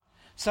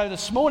So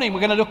this morning we're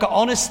going to look at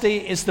honesty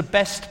is the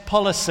best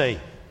policy.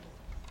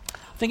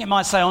 I think it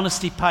might say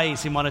honesty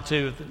pays in one or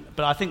two,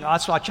 but I think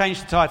that's why I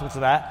changed the title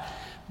to that,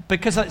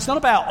 because it's not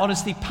about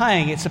honesty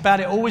paying, it's about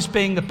it always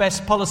being the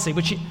best policy,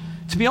 which,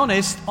 to be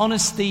honest,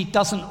 honesty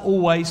doesn't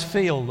always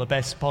feel the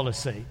best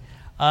policy.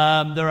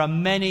 There are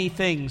many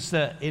things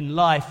that in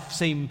life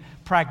seem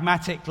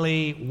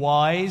pragmatically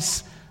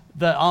wise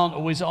that aren't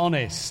always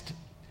honest.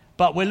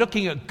 But we're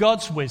looking at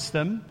God's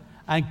wisdom,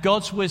 and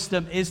God's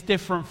wisdom is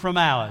different from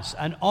ours,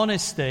 and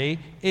honesty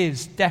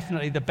is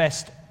definitely the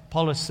best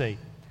policy.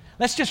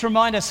 Let's just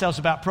remind ourselves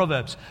about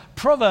Proverbs.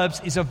 Proverbs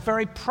is a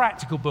very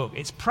practical book.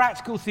 It's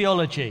practical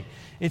theology.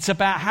 It's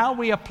about how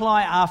we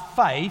apply our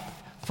faith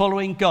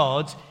following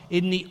God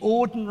in the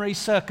ordinary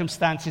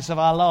circumstances of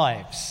our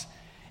lives.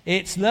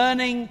 It's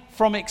learning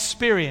from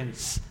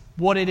experience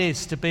what it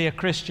is to be a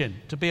Christian,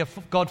 to be a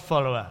God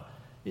follower.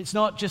 It's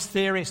not just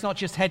theory, it's not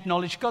just head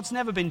knowledge. God's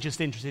never been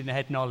just interested in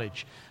head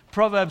knowledge.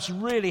 Proverbs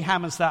really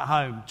hammers that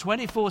home.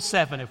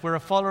 24/7, if we're a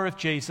follower of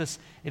Jesus,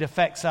 it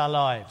affects our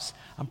lives.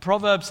 And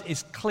Proverbs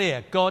is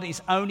clear. God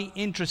is only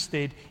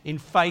interested in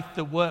faith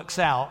that works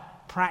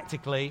out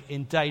practically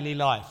in daily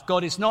life.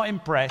 God is not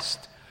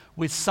impressed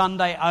with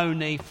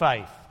Sunday-only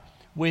faith,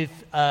 with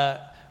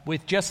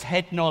just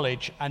head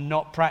knowledge and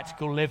not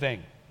practical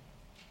living.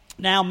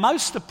 Now,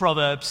 most of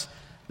Proverbs,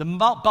 the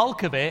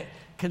bulk of it,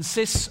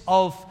 consists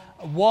of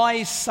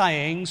wise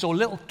sayings or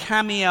little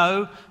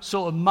cameo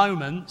sort of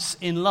moments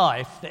in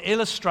life that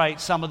illustrate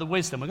some of the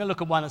wisdom. We're going to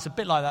look at one that's a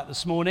bit like that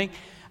this morning.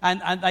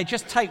 And they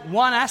just take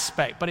one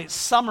aspect, but it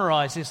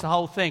summarizes the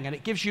whole thing. And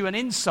it gives you an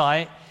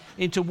insight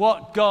into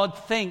what God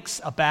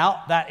thinks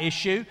about that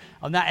issue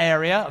and that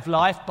area of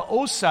life, but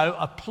also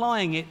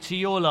applying it to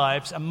your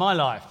lives and my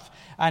life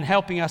and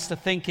helping us to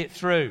think it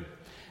through.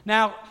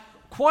 Now,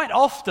 quite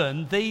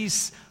often,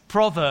 these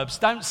Proverbs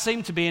don't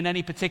seem to be in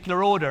any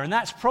particular order, and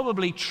that's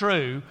probably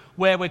true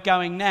where we're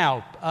going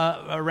now,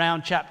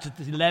 around chapter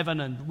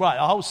 11 and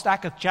a whole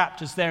stack of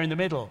chapters there in the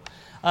middle.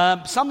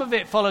 Some of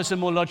it follows a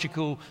more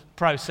logical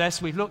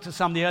process. We've looked at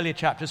some of the earlier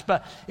chapters,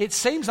 but it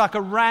seems like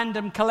a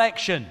random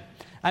collection,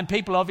 and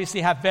people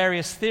obviously have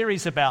various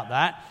theories about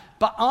that,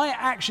 but I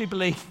actually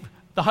believe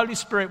the Holy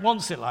Spirit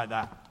wants it like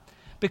that.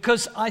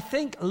 Because I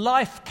think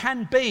life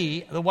can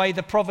be the way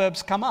the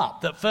Proverbs come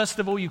up. That first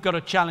of all, you've got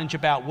a challenge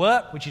about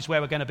work, which is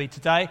where we're going to be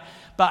today.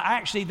 But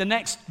actually, the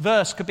next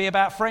verse could be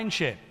about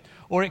friendship.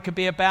 Or it could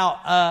be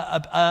about,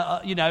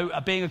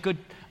 being a good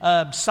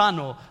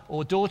son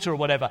or daughter or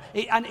whatever.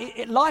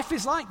 Life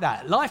is like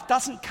that. Life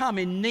doesn't come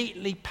in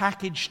neatly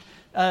packaged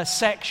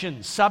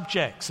sections,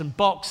 subjects and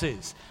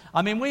boxes.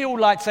 I mean, we all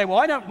like to say, well,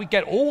 why don't we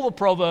get all the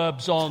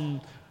Proverbs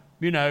on,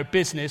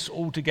 business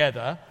all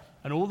together?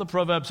 And all the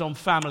Proverbs on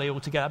family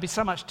altogether. It'd be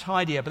so much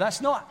tidier. But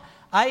that's not,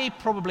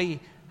 probably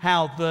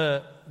how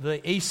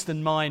the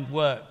Eastern mind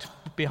worked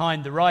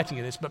behind the writing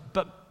of this.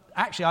 But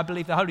actually, I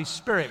believe the Holy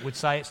Spirit would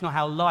say it's not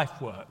how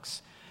life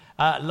works.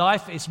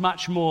 Life is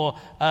much more,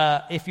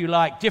 if you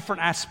like,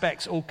 different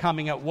aspects all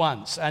coming at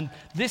once. And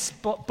this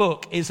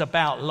book is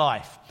about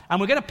life. And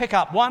we're going to pick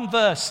up one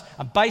verse,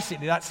 and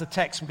basically that's the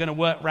text we're going to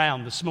work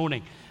round this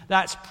morning.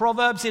 That's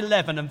Proverbs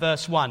 11 and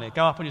verse 1. It'll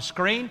go up on your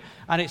screen,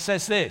 and it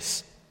says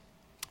this: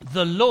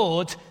 "The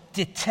Lord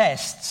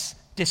detests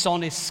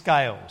dishonest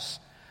scales,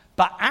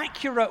 but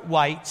accurate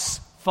weights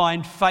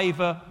find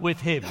favor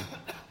with him."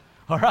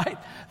 All right?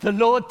 The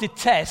Lord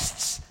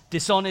detests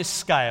dishonest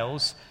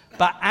scales,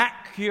 but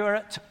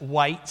accurate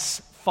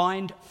weights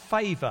find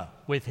favor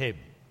with him.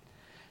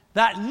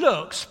 That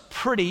looks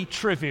pretty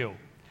trivial.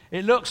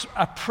 It looks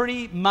a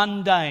pretty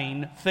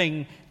mundane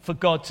thing for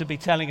God to be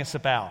telling us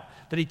about.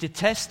 That he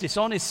detests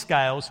dishonest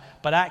scales,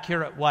 but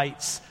accurate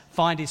weights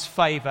find his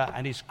favor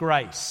and his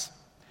grace.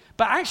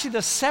 But actually,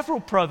 there's several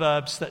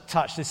Proverbs that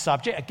touch this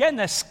subject. Again,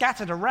 they're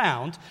scattered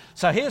around.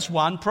 So here's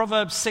one,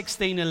 Proverbs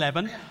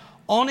 16:11.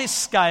 "Honest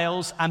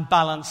scales and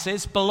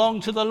balances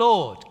belong to the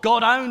Lord.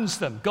 God owns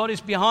them. God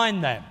is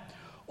behind them.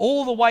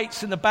 All the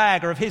weights in the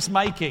bag are of his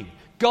making.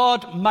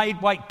 God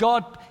made weight.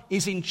 God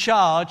is in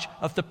charge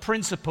of the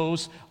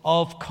principles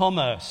of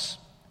commerce,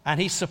 and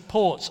he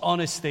supports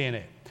honesty in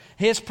it."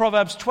 Here's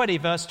Proverbs 20,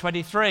 verse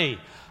 23.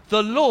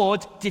 "The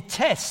Lord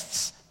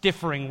detests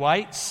differing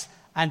weights,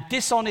 and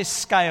dishonest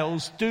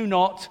scales do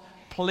not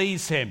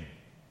please him."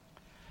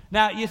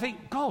 Now, you think,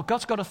 oh,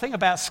 God's got a thing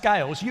about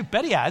scales. You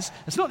bet he has.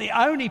 It's not the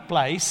only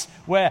place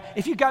where,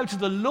 if you go to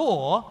the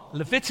law,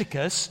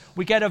 Leviticus,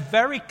 we get a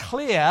very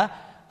clear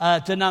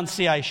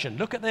denunciation.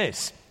 Look at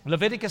this.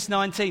 Leviticus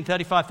 19,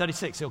 35,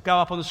 36. It'll go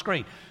up on the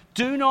screen.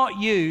 "Do not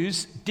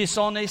use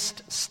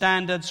dishonest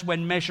standards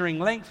when measuring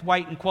length,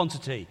 weight, and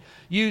quantity.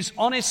 Use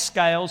honest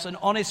scales and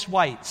honest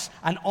weights,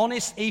 an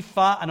honest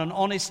ephah and an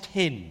honest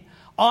hin.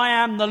 I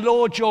am the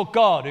Lord your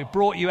God who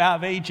brought you out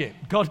of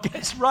Egypt." God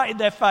gets right in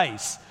their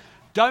face.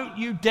 Don't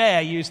you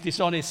dare use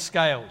dishonest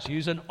scales.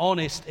 Use an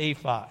honest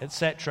ephah,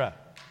 etc.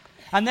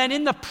 And then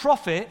in the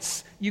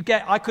prophets, you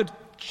get,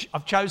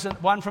 I've chosen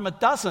one from a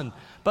dozen,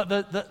 but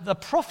the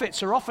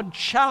prophets are often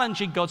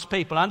challenging God's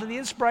people under the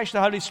inspiration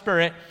of the Holy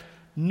Spirit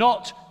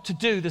not to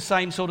do the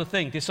same sort of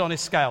thing,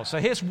 dishonest scales. So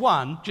here's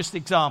one, just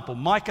example,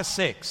 Micah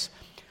 6.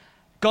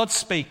 God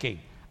speaking,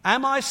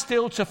 am I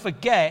still to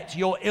forget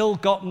your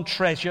ill-gotten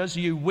treasures,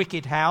 you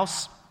wicked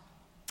house,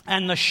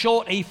 and the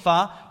short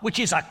ephah, which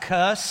is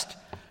accursed?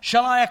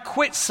 Shall I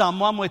acquit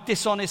someone with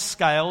dishonest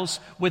scales,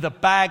 with a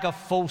bag of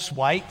false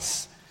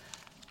weights?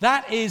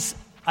 That is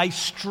a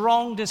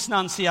strong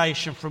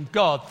denunciation from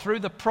God through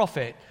the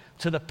prophet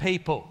to the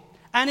people.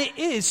 And it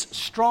is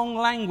strong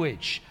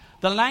language.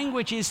 The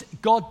language is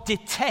God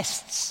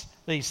detests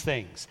these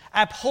things,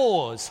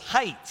 abhors,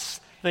 hates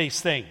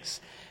these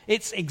things.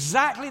 It's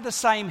exactly the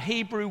same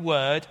Hebrew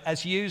word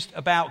as used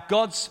about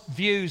God's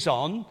views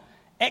on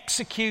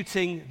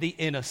executing the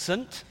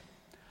innocent,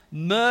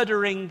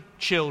 murdering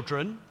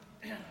children,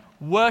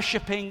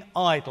 worshipping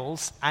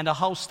idols, and a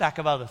whole stack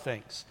of other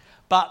things.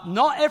 But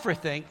not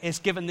everything is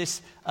given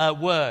this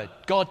word.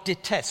 God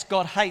detests,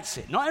 God hates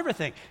it. Not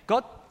everything.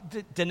 God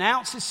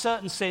denounces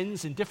certain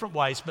sins in different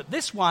ways, but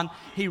this one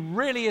he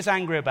really is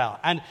angry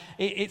about. And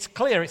it's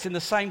clear it's in the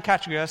same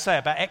category, I say,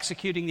 about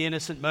executing the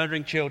innocent,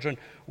 murdering children,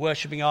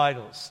 worshipping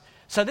idols.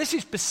 So this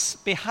is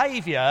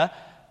behavior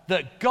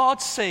that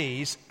God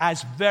sees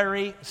as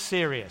very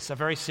serious, a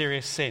very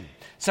serious sin.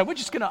 So we're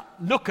just going to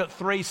look at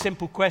 3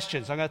 simple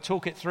questions. I'm going to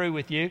talk it through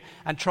with you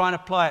and try and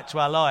apply it to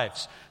our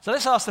lives. So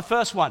let's ask the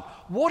first one.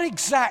 What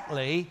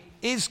exactly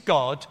is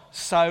God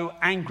so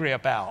angry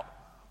about?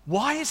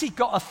 Why has he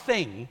got a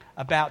thing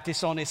about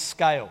dishonest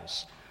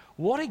scales?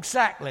 What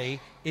exactly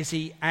is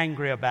he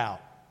angry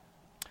about?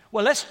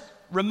 Well, let's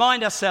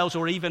remind ourselves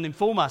or even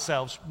inform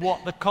ourselves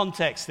what the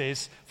context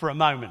is for a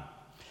moment.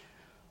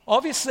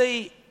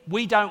 Obviously,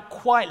 we don't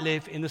quite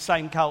live in the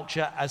same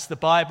culture as the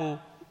Bible.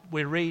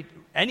 We read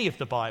any of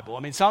the Bible. I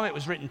mean, some of it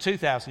was written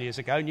 2,000 years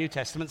ago, New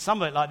Testament.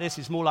 Some of it, like this,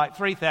 is more like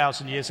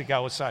 3,000 years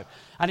ago or so.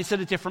 And it's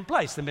in a different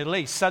place, the Middle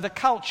East. So the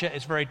culture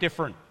is very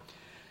different.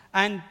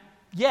 And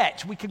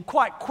yet, we can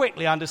quite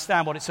quickly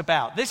understand what it's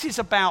about. This is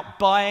about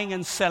buying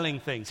and selling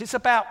things. It's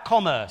about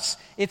commerce.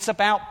 It's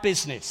about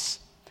business.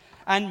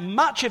 And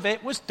much of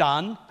it was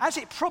done, as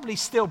it probably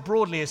still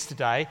broadly is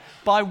today,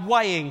 by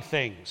weighing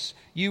things.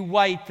 You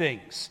weighed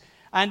things.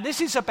 And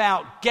this is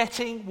about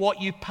getting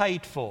what you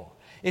paid for.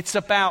 It's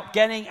about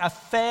getting a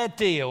fair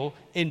deal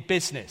in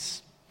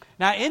business.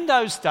 Now, in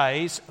those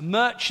days,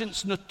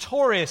 merchants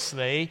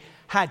notoriously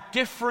had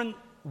different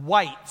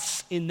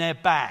weights in their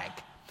bag.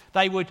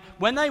 They would,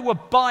 when they were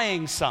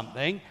buying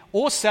something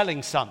or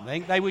selling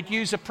something, they would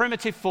use a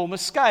primitive form of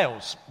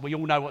scales. We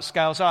all know what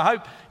scales are. I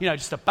hope,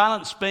 just a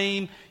balance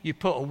beam. You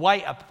put a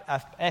weight,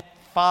 a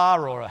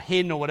far or a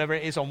hin or whatever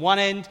it is on one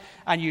end,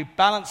 and you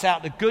balance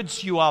out the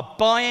goods you are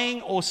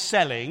buying or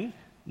selling,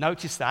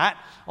 notice that,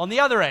 on the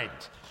other end.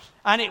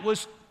 And it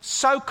was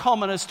so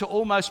common as to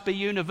almost be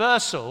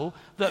universal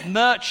that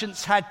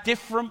merchants had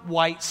different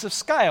weights of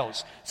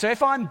scales. So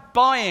if I'm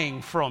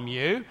buying from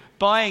you,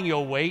 buying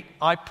your wheat,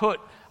 I put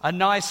a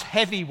nice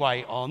heavy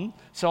weight on,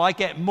 so I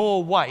get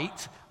more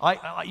weight.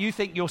 You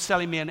think you're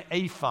selling me an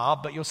ephah,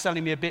 but you're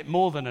selling me a bit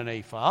more than an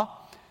ephah.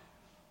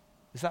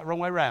 Is that the wrong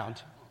way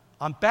round?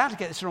 I'm bound to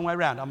get this the wrong way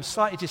round. I'm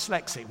slightly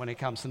dyslexic when it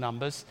comes to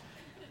numbers.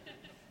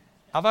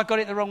 Have I got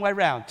it the wrong way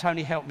round?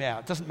 Tony, help me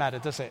out. Doesn't matter,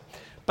 does it?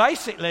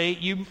 Basically,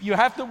 you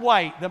have the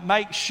weight that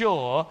makes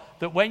sure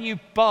that when you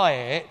buy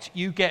it,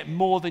 you get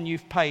more than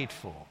you've paid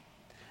for.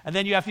 And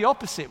then you have the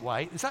opposite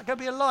weight. Is that going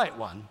to be a light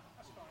one?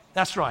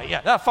 That's right,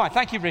 yeah. That's fine.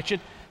 Thank you,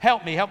 Richard.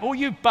 Help me. All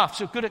you buffs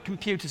who are good at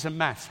computers and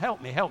maths,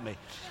 help me.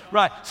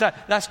 Right, so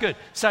that's good.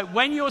 So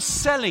when you're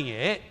selling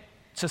it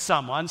to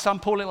someone, some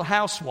poor little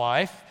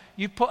housewife,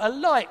 you put a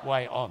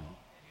lightweight on.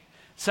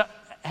 So,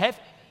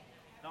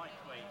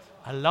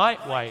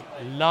 lightweight.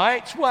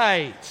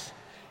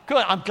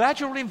 Good, I'm glad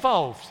you're all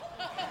involved.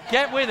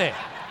 Get with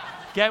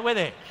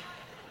it.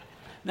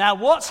 Now,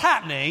 what's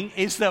happening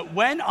is that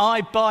when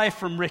I buy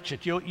from Richard,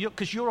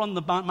 because you're on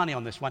the money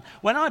on this one,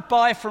 when I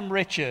buy from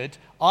Richard,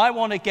 I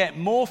want to get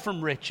more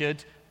from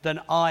Richard than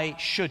I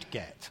should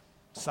get.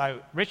 So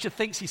Richard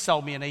thinks he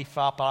sold me an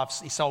ephah, but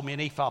he sold me an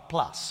ephah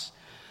plus.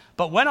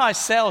 But when I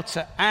sell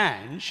to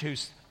Ange,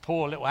 who's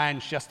poor little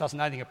Ange, just doesn't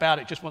know anything about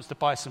it, just wants to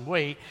buy some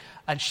wheat,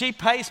 and she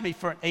pays me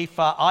for an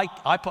ephah,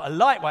 I put a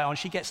lightweight on,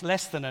 she gets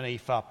less than an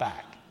ephah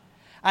back.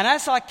 And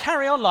as I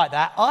carry on like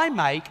that, I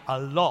make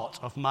a lot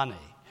of money.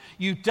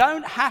 You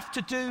don't have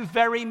to do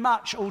very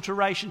much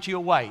alteration to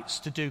your weights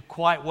to do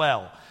quite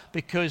well,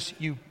 because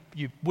you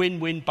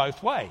win-win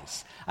both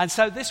ways. And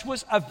so this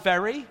was a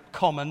very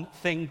common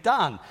thing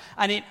done.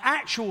 And in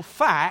actual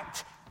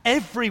fact,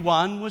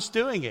 everyone was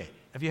doing it.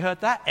 Have you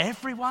heard that?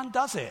 Everyone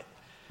does it.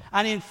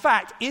 And in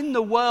fact, in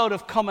the world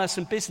of commerce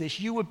and business,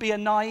 you would be a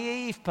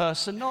naive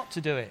person not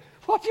to do it.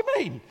 What do you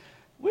mean?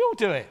 We all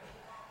do it.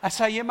 That's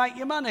how you make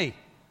your money.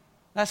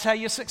 That's how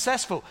you're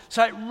successful.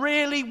 So it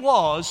really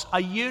was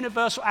a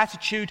universal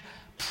attitude.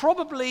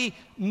 Probably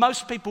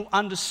most people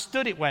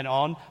understood it went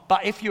on,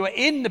 but if you were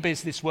in the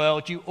business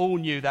world, you all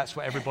knew that's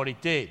what everybody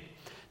did.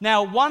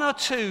 Now, one or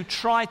two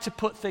tried to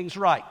put things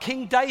right.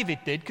 King David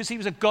did, because he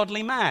was a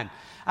godly man.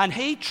 And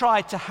he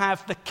tried to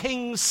have the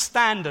king's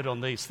standard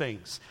on these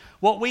things.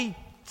 What we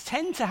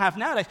tend to have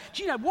nowadays.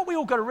 Do you know what we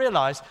all got to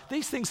realize?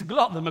 These things, a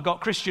lot of them have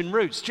got Christian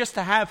roots, just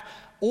to have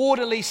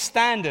orderly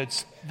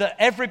standards that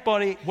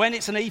everybody, when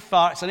it's an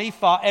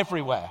ephah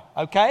everywhere,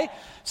 okay?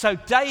 So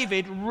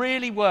David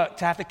really worked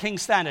to have the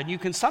king's standard. You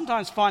can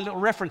sometimes find little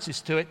references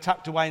to it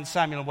tucked away in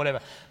Samuel or whatever.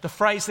 The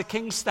phrase the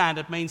king's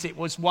standard means it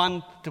was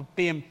one to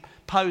be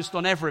imposed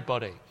on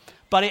everybody.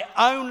 But it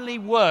only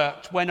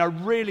worked when a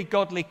really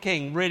godly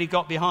king really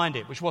got behind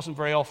it, which wasn't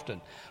very often.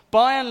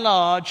 By and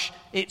large,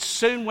 it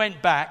soon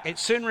went back, it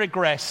soon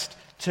regressed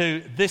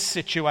to this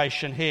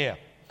situation here.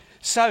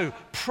 So,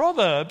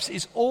 Proverbs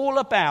is all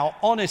about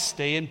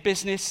honesty in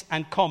business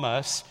and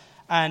commerce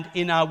and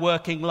in our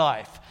working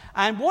life.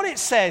 And what it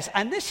says,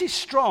 and this is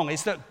strong,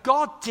 is that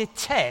God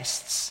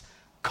detests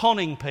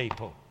conning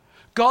people.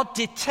 God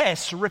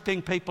detests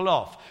ripping people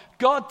off.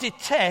 God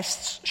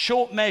detests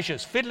short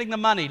measures, fiddling the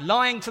money,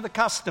 lying to the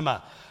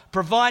customer,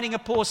 providing a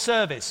poor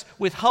service,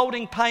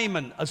 withholding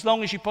payment as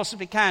long as you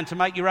possibly can to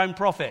make your own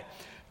profit,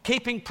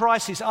 keeping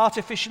prices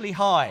artificially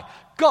high.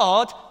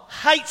 God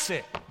hates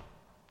it.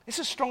 It's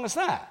as strong as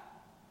that.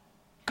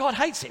 God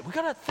hates it. We've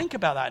got to think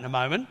about that in a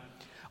moment.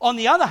 On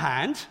the other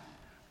hand,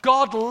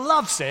 God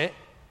loves it.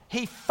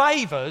 He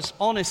favors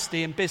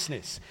honesty in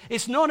business.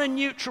 It's not a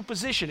neutral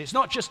position. It's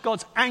not just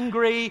God's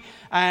angry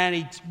and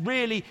he's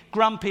really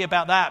grumpy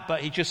about that, but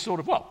he just sort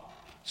of,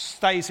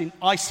 stays in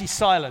icy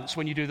silence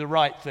when you do the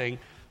right thing.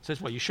 Says,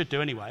 you should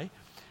do anyway.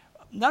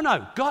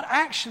 No, God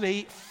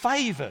actually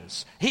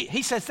favors.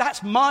 He says,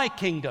 that's my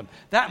kingdom.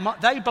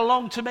 They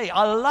belong to me.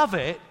 I love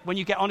it when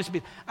you get honest in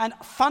business. And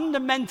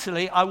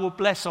fundamentally, I will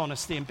bless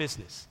honesty in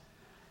business.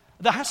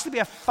 There has to be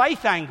a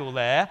faith angle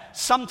there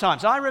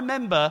sometimes. I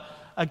remember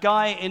a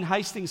guy in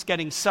Hastings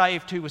getting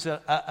saved who was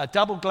a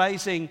double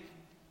glazing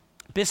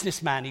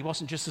businessman. He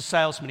wasn't just a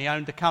salesman, he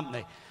owned a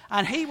company.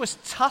 And he was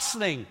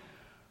tussling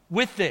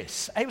with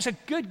this. He was a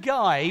good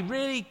guy. He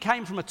really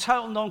came from a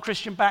total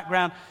non-Christian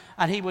background,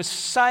 and he was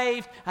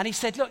saved. And he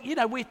said, look,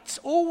 we're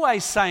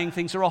always saying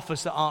things are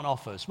offers that aren't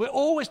offers. We're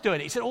always doing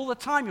it. He said, all the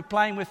time you're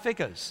playing with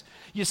figures.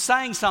 You're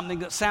saying something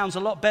that sounds a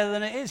lot better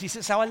than it is. He said,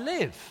 it's how I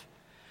live.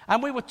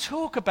 And we would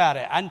talk about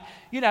it. And,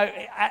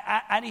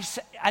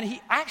 and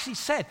he actually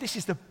said, this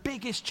is the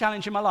biggest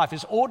challenge in my life.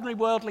 This ordinary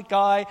worldly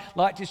guy,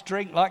 liked his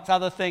drink, liked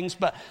other things.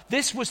 But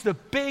this was the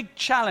big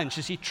challenge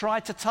as he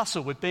tried to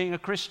tussle with being a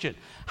Christian.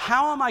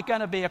 How am I going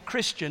to be a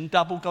Christian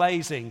double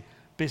glazing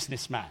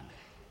businessman?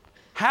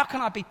 How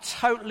can I be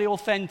totally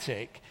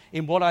authentic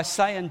in what I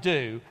say and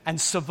do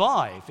and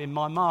survive in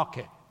my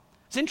market?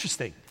 It's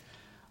interesting.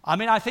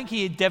 I think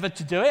he endeavored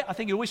to do it. I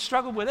think he always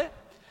struggled with it.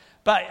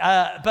 But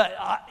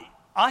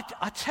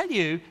I tell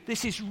you,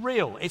 this is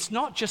real. It's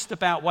not just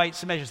about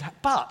weights and measures.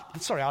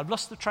 But, sorry, I've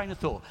lost the train of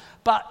thought.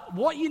 But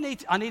what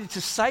I needed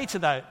to say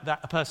to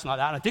a person like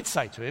that, and I did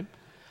say to him,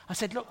 I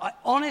said, look, I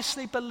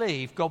honestly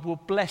believe God will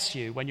bless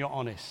you when you're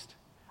honest.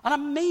 And I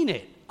mean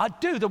it. I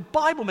do. The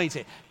Bible means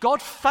it.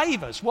 God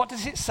favors. What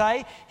does it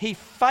say? He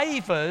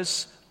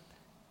favors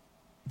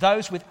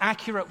those with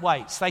accurate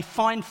weights. They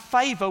find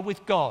favor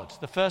with God,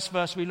 the first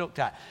verse we looked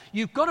at.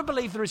 You've got to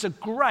believe there is a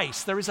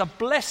grace, there is a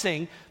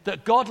blessing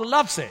that God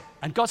loves it.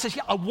 And God says,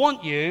 I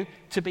want you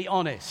to be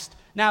honest.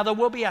 Now, there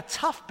will be a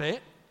tough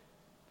bit,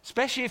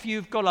 especially if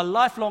you've got a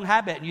lifelong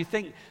habit and you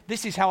think,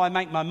 this is how I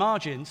make my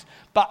margins.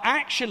 But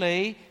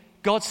actually,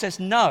 God says,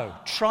 no,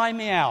 try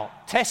me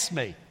out, test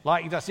me,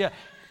 like he does. Yeah,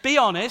 be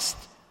honest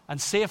and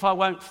see if I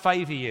won't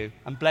favor you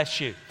and bless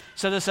you.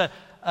 So there's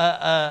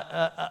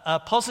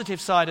a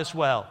positive side as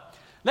well.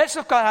 Let's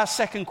look at our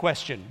second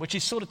question, which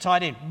is sort of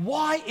tied in.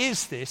 Why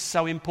is this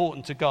so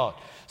important to God?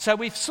 So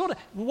we've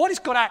what is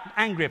God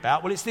angry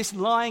about? Well, it's this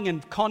lying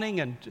and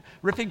conning and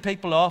ripping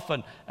people off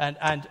and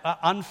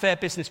unfair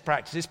business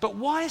practices. But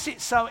why is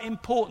it so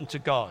important to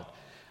God?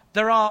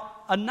 There are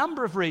a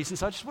number of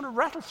reasons. I just want to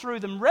rattle through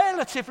them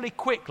relatively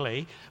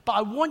quickly, but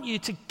I want you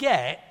to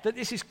get that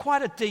this is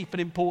quite a deep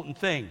and important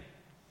thing.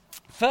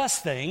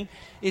 First thing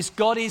is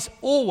God is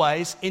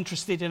always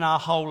interested in our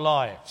whole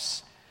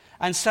lives.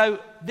 And so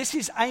this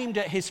is aimed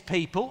at his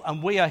people,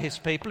 and we are his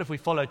people if we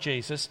follow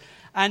Jesus.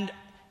 And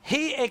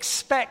he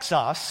expects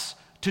us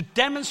to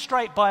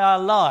demonstrate by our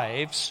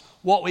lives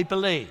what we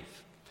believe.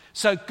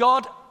 So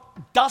God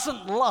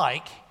doesn't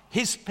like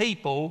his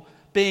people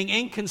being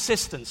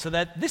inconsistent. So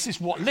that this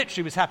is what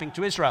literally was happening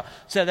to Israel.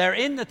 So they're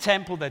in the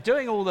temple, they're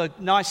doing all the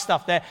nice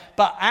stuff there,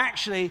 but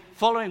actually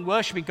following,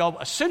 worshiping God,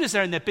 as soon as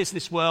they're in their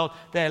business world,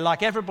 they're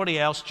like everybody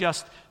else,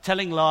 just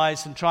telling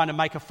lies and trying to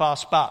make a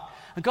fast buck.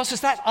 And God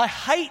says, I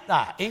hate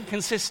that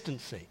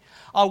inconsistency.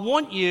 I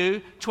want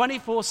you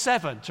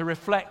 24/7 to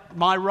reflect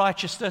my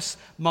righteousness,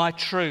 my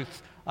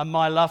truth, and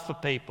my love for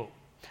people.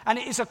 And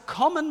it is a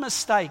common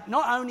mistake,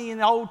 not only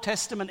in Old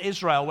Testament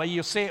Israel, where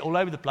you'll see it all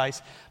over the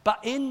place, but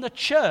in the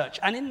church,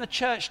 and in the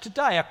church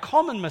today, a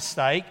common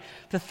mistake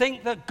to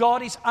think that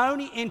God is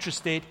only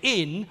interested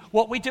in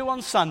what we do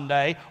on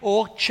Sunday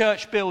or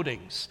church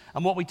buildings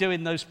and what we do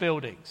in those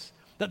buildings.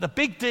 That the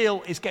big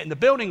deal is getting the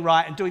building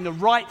right and doing the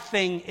right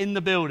thing in the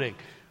building.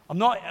 I'm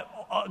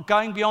not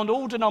going beyond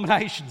all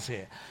denominations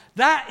here.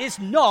 That is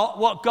not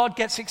what God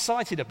gets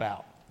excited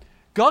about.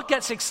 God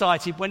gets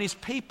excited when his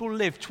people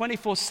live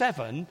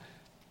 24/7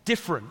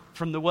 different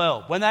from the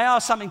world, when they are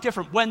something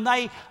different, when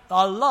they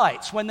are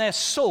lights, when they're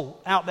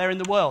salt out there in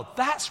the world.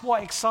 That's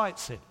what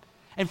excites him.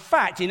 In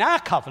fact, in our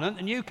covenant,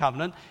 the new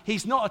covenant,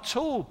 he's not at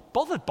all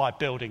bothered by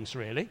buildings,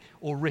 really,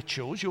 or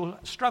rituals. You'll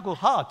struggle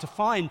hard to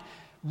find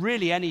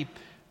really any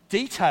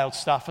detailed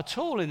stuff at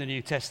all in the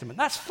New Testament.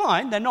 That's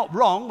fine. They're not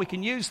wrong. We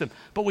can use them.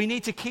 But we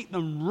need to keep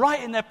them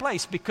right in their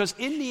place, because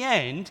in the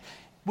end,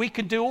 we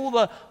can do all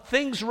the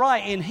things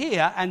right in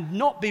here and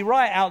not be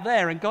right out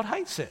there, and God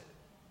hates it.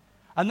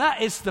 And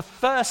that is the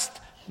first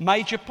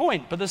major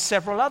point, but there's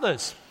several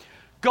others.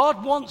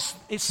 God wants,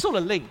 it's sort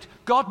of linked,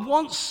 God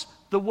wants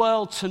the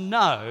world to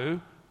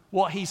know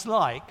what he's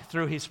like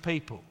through his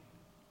people.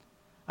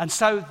 And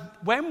so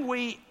when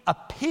we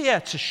appear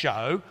to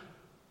show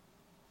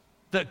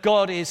that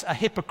God is a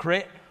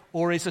hypocrite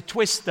or is a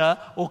twister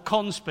or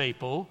cons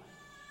people,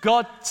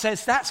 God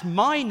says, that's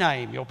my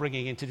name you're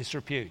bringing into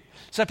disrepute.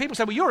 So people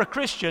say, well, you're a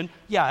Christian.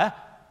 Yeah,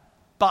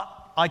 but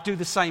I do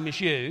the same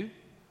as you,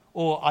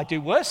 or I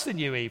do worse than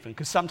you even,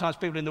 because sometimes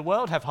people in the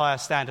world have higher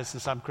standards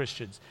than some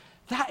Christians.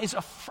 That is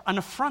an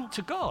affront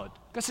to God.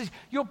 God says,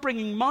 you're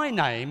bringing my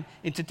name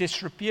into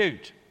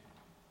disrepute.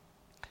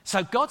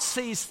 So God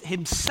sees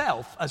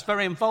himself as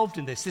very involved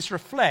in this. This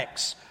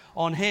reflects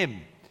on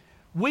him.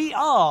 We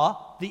are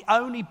the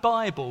only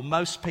Bible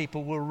most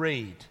people will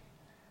read.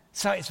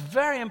 So it's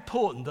very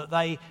important that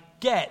they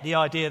get the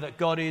idea that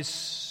God is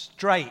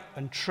straight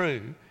and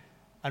true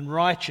and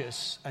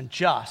righteous and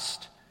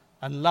just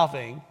and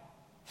loving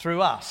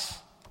through us,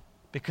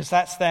 because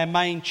that's their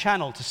main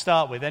channel to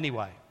start with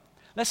anyway.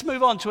 Let's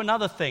move on to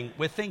another thing.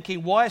 We're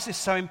thinking, why is this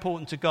so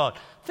important to God?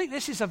 I think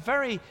this is a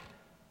very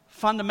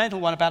fundamental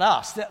one about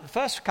us. The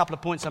first couple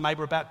of points I made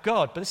were about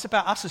God, but it's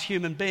about us as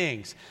human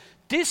beings.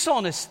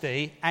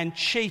 Dishonesty and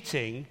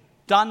cheating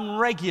done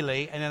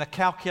regularly and in a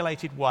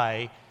calculated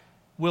way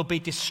will be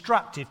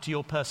destructive to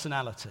your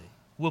personality.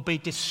 Will be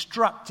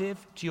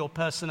destructive to your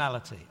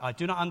personality. I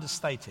do not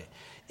understate it.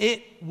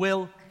 It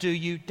will do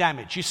you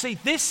damage. You see,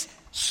 this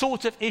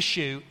sort of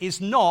issue is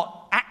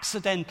not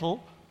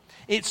accidental.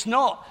 It's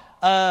not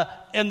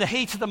in the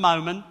heat of the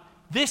moment.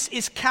 This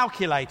is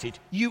calculated.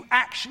 You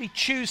actually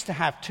choose to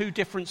have two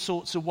different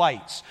sorts of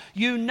weights.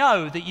 You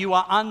know that you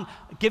are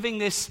giving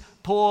this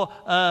poor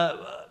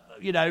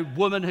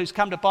woman who's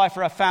come to buy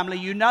for her family,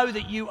 you know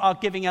that you are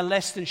giving her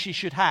less than she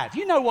should have.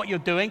 You know what you're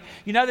doing.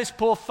 You know this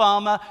poor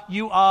farmer,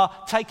 you are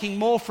taking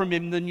more from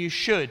him than you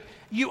should.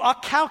 You are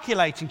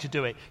calculating to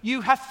do it.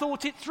 You have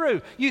thought it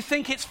through. You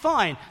think it's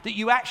fine that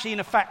you actually, in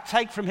effect,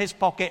 take from his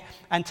pocket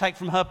and take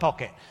from her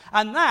pocket.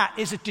 And that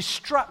is a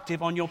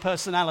destructive on your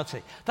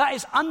personality. That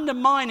is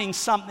undermining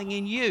something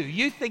in you.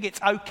 You think it's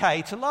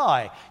okay to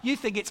lie. You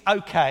think it's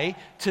okay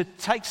to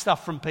take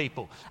stuff from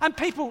people. And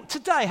people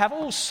today have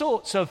all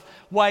sorts of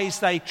ways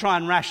they try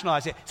and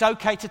rationalize it. It's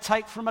okay to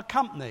take from a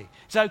company.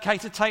 It's okay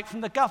to take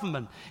from the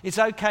government. It's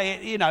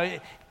okay,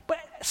 but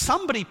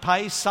somebody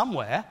pays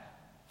somewhere.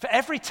 For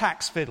every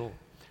tax fiddle,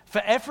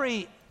 for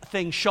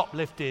everything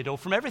shoplifted, or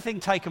from everything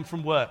taken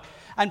from work.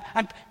 And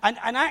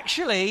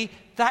actually,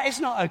 that is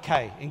not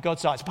okay in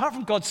God's eyes. Apart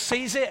from God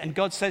sees it and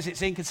God says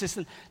it's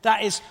inconsistent,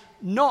 that is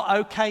not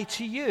okay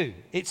to you.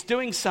 It's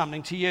doing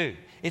something to you.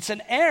 It's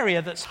an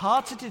area that's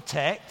hard to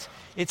detect.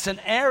 It's an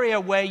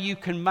area where you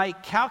can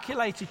make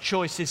calculated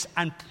choices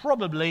and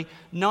probably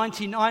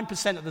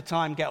 99% of the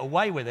time get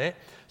away with it.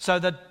 So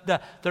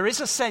that there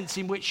is a sense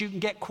in which you can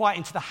get quite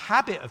into the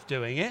habit of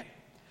doing it.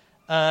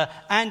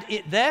 And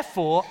it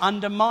therefore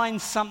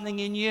undermines something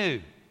in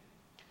you.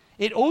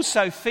 It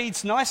also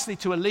feeds nicely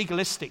to a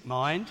legalistic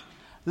mind.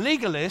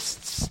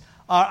 Legalists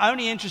are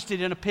only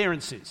interested in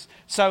appearances.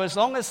 So as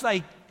long as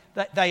they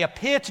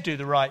appear to do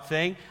the right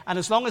thing, and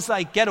as long as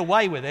they get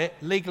away with it,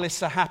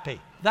 legalists are happy.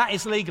 That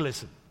is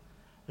legalism.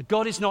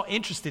 God is not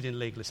interested in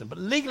legalism, but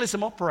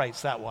legalism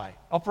operates that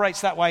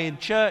way in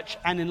church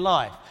and in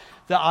life.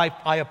 That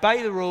I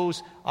obey the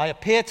rules, I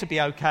appear to be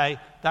okay,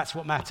 that's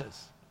what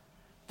matters.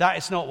 That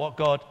is not what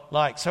God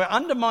likes. So it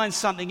undermines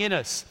something in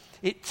us.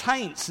 It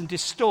taints and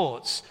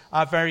distorts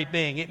our very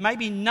being. It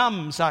maybe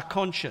numbs our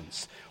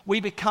conscience. We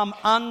become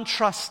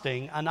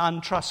untrusting and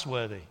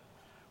untrustworthy.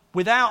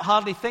 Without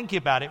hardly thinking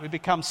about it, we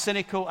become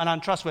cynical and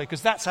untrustworthy,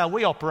 because that's how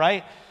we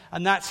operate,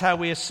 and that's how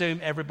we assume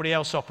everybody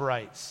else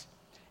operates.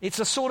 It's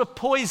a sort of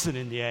poison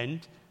in the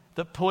end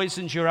that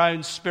poisons your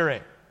own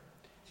spirit.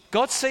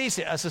 God sees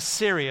it as a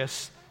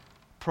serious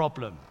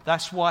problem.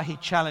 That's why he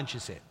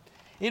challenges it.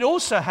 It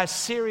also has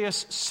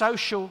serious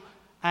social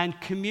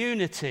and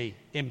community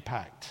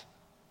impact.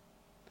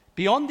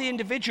 Beyond the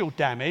individual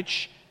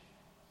damage,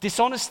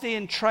 dishonesty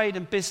in trade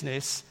and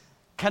business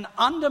can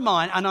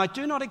undermine, and I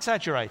do not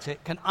exaggerate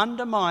it, can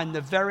undermine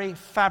the very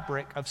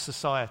fabric of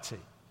society.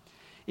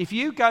 If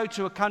you go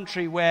to a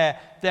country where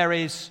there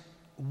is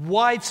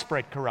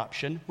widespread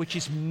corruption, which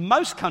is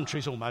most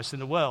countries almost in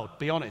the world,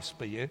 be honest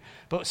with you,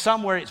 but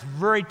somewhere it's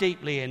very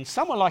deeply in,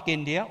 somewhere like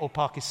India or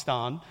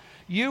Pakistan,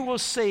 you will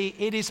see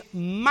it is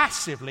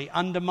massively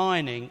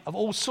undermining of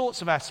all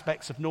sorts of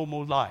aspects of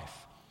normal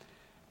life.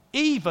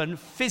 even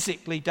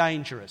physically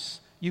dangerous.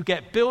 You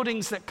get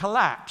buildings that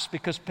collapse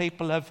because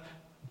people have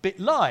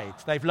lied.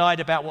 They've lied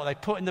about what they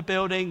put in the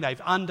building,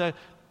 they've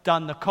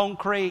underdone the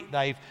concrete,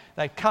 they've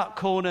cut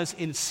corners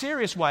in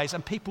serious ways,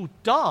 and people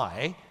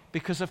die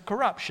because of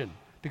corruption,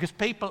 because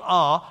people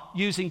are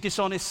using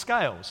dishonest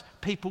scales.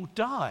 People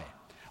die.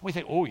 We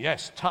think, oh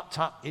yes,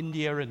 tut-tut,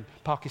 India and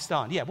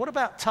Pakistan. Yeah, what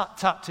about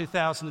tut-tut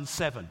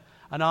 2007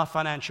 and our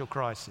financial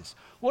crisis?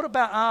 What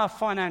about our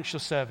financial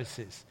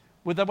services?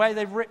 With the way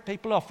they've ripped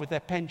people off with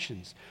their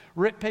pensions,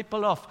 ripped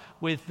people off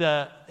with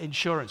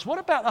insurance. What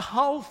about the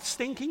whole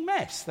stinking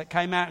mess that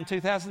came out in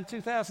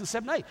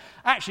 2007, 8?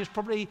 Actually, it's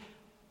probably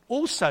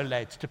also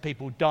led to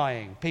people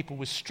dying, people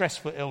with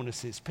stressful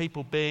illnesses,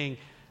 people being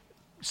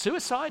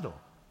suicidal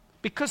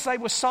because they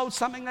were sold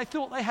something they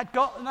thought they had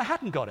got and they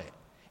hadn't got it.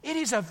 It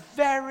is a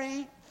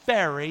very,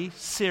 very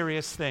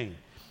serious thing.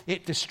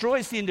 It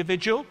destroys the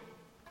individual.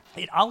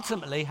 It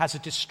ultimately has a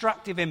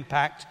destructive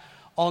impact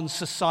on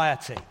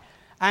society.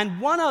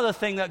 And one other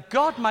thing that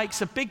God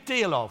makes a big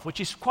deal of, which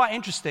is quite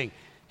interesting,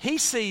 he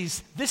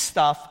sees this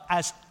stuff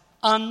as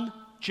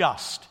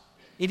unjust.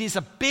 It is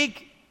a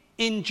big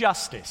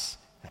injustice.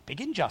 A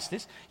big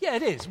injustice? Yeah,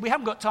 it is. We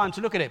haven't got time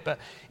to look at it, but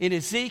in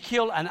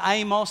Ezekiel and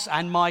Amos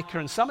and Micah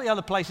and some of the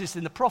other places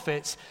in the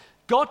prophets,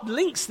 God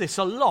links this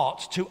a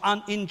lot to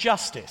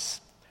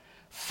injustice.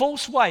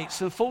 False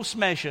weights and false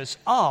measures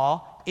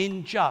are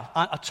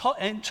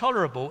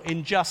intolerable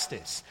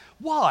injustice.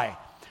 Why?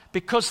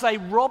 Because they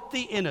rob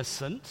the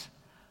innocent,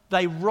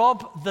 they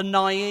rob the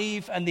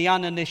naive and the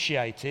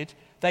uninitiated,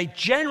 they,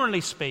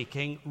 generally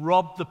speaking,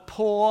 rob the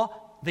poor,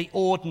 the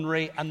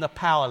ordinary, and the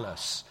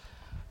powerless.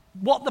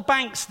 What the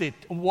banks did,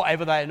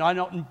 whatever they are,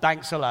 not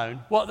banks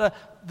alone, what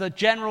the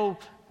general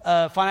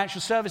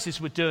financial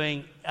services were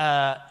doing,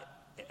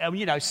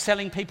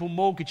 selling people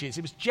mortgages.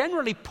 It was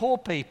generally poor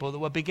people that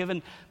were being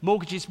given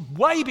mortgages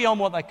way beyond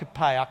what they could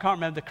pay. I can't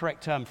remember the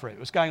correct term for it. It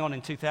was going on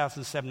in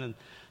 2007 and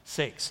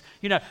 6.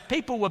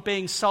 People were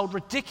being sold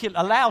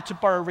allowed to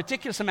borrow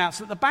ridiculous amounts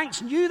that the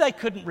banks knew they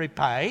couldn't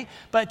repay,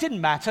 but it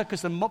didn't matter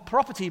because the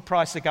property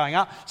prices are going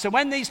up. So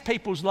when these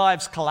people's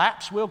lives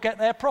collapse, we'll get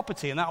their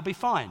property and that'll be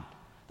fine.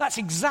 That's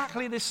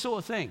exactly this sort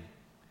of thing.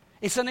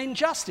 It's an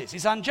injustice.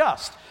 It's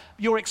unjust.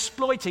 You're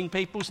exploiting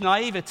people's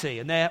naivety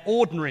and their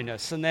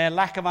ordinariness and their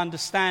lack of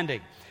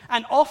understanding.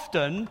 And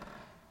often,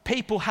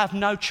 people have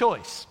no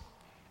choice.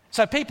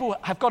 So people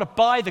have got to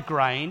buy the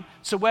grain,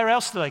 so where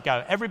else do they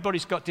go?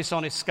 Everybody's got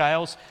dishonest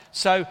scales,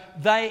 so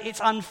it's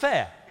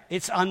unfair,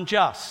 it's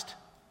unjust.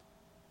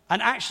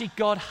 And actually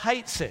God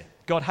hates it.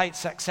 God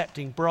hates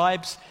accepting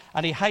bribes,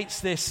 and he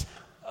hates this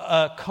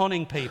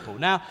conning people.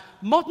 Now,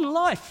 modern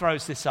life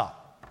throws this up.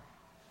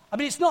 I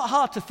mean, it's not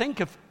hard to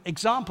think of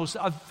examples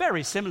that are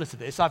very similar to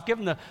this. I've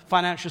given the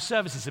financial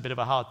services a bit of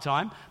a hard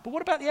time, but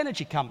what about the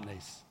energy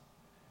companies?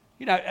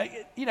 You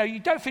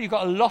don't feel you've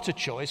got a lot of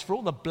choice for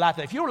all the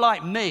blather. If you're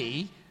like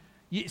me,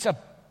 it's a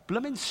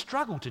blooming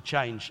struggle to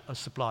change a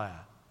supplier.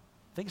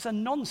 I think it's a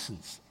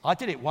nonsense. I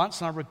did it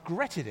once and I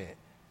regretted it.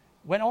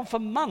 Went on for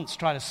months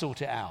trying to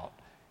sort it out.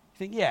 You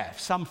think, yeah,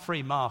 some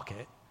free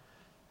market.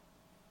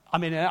 I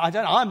mean,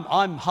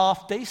 I'm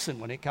half decent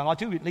when it comes. I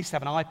do at least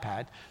have an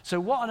iPad. So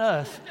what on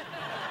earth?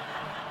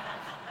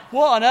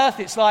 What on earth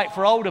it's like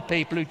for older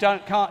people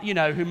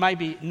who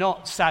maybe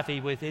not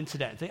savvy with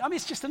internet and things. I mean,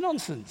 it's just a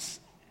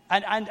nonsense.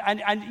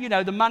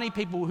 And the money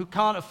people who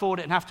can't afford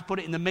it and have to put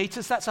it in the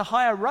meters, that's a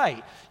higher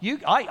rate.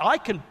 I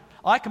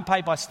can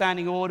pay by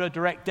standing order,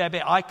 direct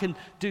debit. I can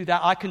do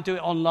that. I can do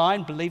it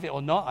online. Believe it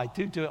or not, I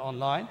do it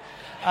online.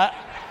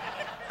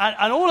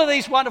 And all of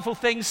these wonderful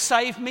things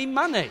save me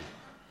money.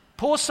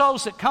 Poor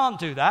souls that can't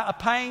do that are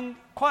paying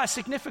quite a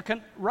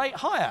significant rate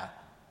higher.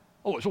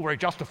 Oh, it's all very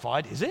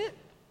justified, is it?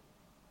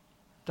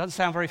 Doesn't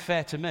sound very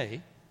fair to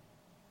me.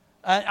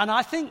 And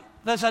I think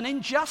there's an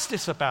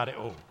injustice about it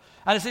all.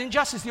 And as an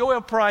injustice, the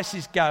oil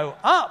prices go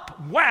up.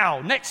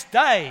 Wow, next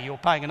day you're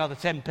paying another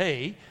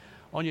 10p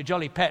on your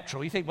jolly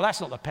petrol. You think, well,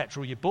 that's not the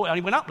petrol you bought. It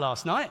only went up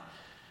last night,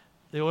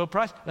 the oil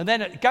price. And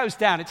then it goes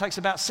down. It takes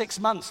about 6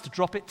 months to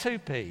drop it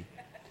 2p.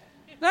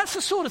 That's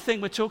the sort of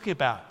thing we're talking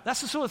about.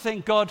 That's the sort of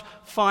thing God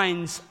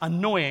finds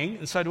annoying,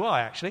 and so do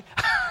I, actually.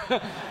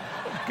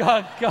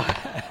 God,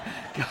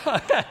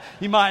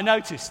 you might have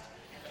noticed.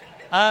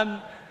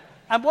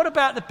 And what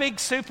about the big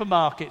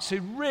supermarkets who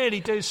really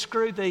do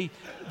screw the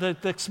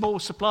small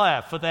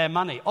supplier for their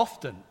money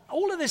often?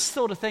 All of this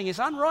sort of thing is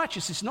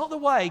unrighteous. It's not the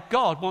way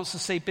God wants to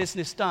see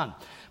business done.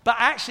 But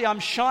actually, I'm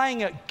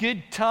shying at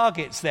good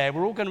targets there.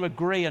 We're all going to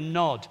agree and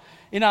nod.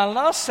 In our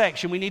last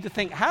section, we need to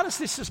think, how does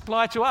this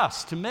apply to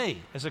us, to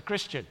me, as a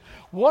Christian?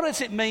 What does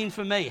it mean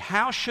for me?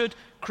 How should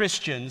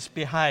Christians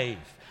behave?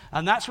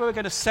 And that's where we're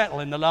going to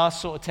settle in the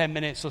last sort of 10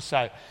 minutes or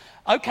so.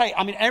 Okay,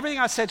 I mean, everything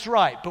I said's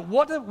right, but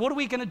what are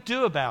we going to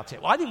do about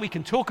it? Well, I think we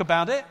can talk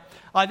about it.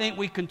 I think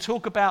we can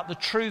talk about the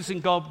truths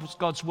in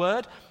God's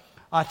Word.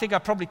 I think I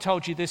probably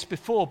told you this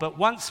before, but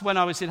once when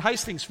I was in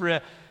Hastings for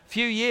a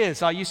few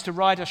years, I used to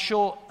write a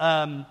short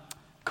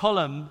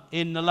column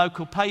in the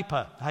local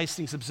paper,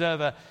 Hastings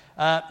Observer.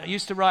 I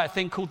used to write a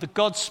thing called the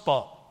God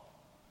Spot.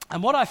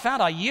 And what I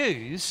found I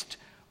used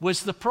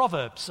was the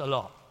Proverbs a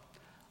lot.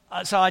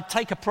 So I'd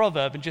take a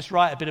proverb and just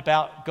write a bit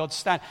about God's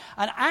stand.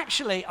 And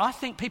actually, I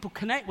think people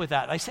connect with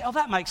that. They say, oh,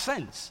 that makes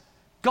sense.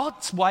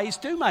 God's ways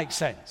do make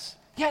sense.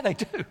 Yeah, they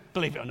do,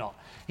 believe it or not.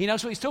 He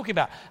knows what he's talking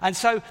about. And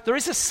so there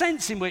is a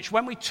sense in which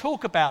when we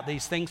talk about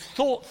these things,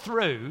 thought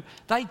through,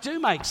 they do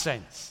make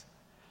sense.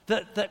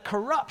 That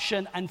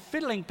corruption and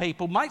fiddling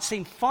people might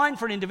seem fine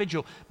for an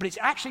individual, but it's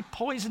actually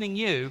poisoning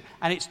you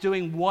and it's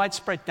doing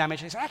widespread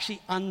damage. It's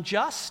actually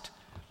unjust.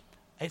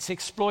 It's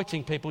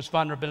exploiting people's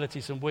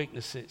vulnerabilities and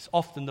weaknesses,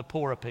 often the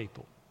poorer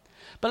people.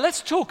 But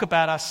let's talk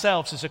about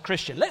ourselves as a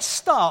Christian. Let's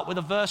start with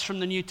a verse from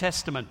the New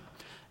Testament.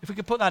 If we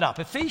could put that up.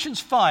 Ephesians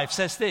 5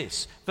 says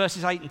this,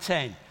 verses 8 and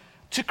 10.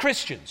 To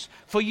Christians,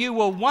 for you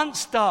were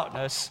once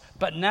darkness,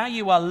 but now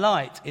you are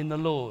light in the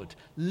Lord.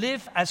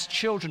 Live as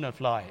children of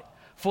light.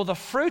 For the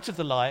fruit of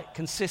the light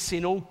consists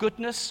in all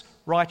goodness,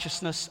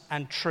 righteousness,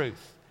 and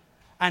truth.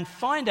 And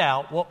find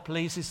out what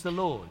pleases the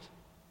Lord.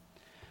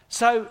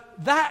 So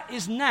that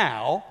is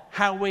now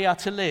how we are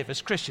to live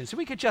as Christians. So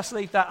we could just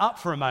leave that up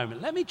for a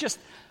moment. Let me just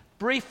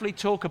briefly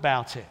talk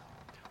about it.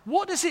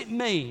 What does it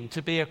mean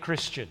to be a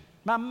Christian?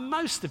 Now,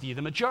 most of you,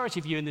 the majority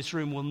of you in this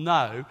room will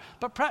know,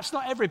 but perhaps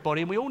not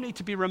everybody, and we all need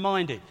to be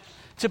reminded.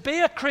 To be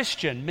a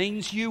Christian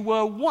means you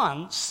were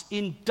once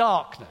in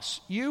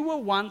darkness. You were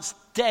once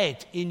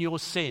dead in your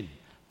sin.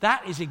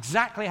 That is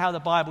exactly how the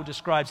Bible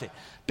describes it.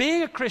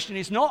 Being a Christian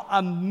is not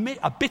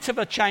a bit of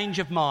a change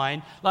of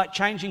mind, like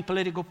changing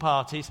political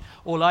parties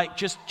or like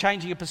just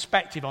changing a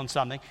perspective on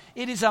something.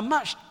 It is a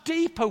much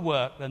deeper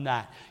work than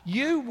that.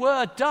 You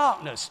were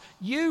darkness.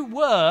 You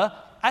were,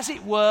 as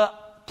it were,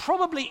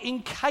 probably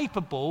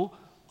incapable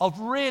of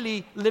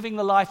really living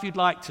the life you'd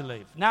like to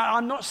live. Now,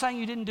 I'm not saying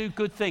you didn't do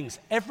good things.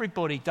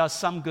 Everybody does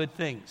some good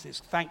things.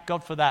 Thank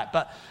God for that.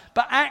 But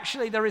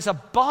actually, there is a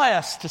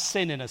bias to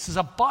sin in us. There's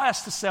a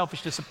bias to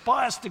selfishness, a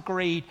bias to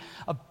greed,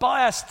 a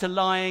bias to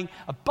lying,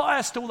 a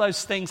bias to all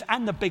those things,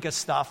 and the bigger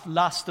stuff,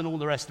 lust and all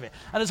the rest of it.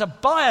 And there's a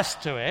bias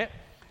to it.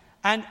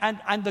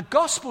 And the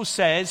gospel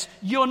says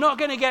you're not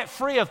going to get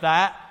free of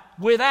that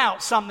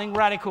without something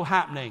radical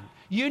happening.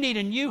 You need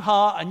a new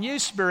heart, a new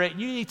spirit.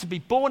 You need to be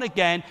born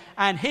again.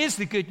 And here's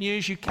the good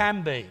news, you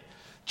can be.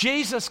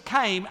 Jesus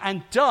came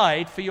and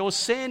died for your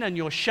sin and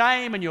your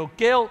shame and your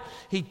guilt.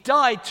 He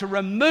died to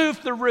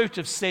remove the root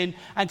of sin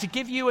and to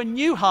give you a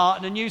new heart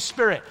and a new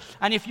spirit.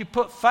 And if you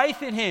put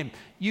faith in him,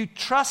 you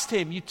trust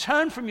him, you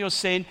turn from your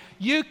sin,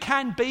 you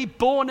can be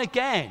born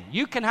again.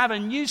 You can have a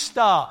new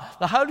start.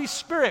 The Holy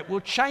Spirit will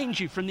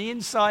change you from the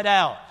inside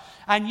out.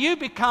 And you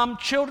become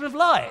children of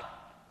light.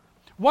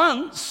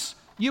 Once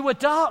you were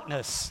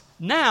darkness.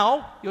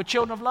 Now you're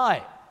children of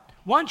light.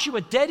 Once you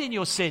were dead in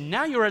your sin,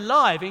 now you're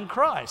alive in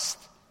Christ.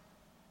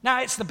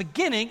 Now it's the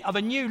beginning of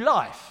a new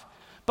life.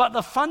 But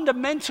the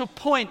fundamental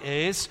point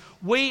is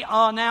we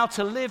are now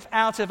to live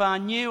out of our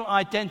new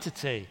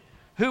identity,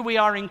 who we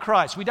are in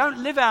Christ. We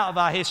don't live out of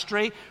our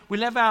history. We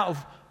live out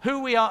of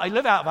who we are. I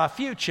live out of our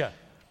future,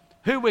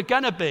 who we're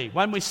going to be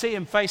when we see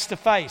him face to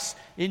face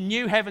in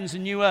new heavens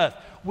and new earth.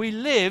 We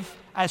live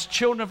as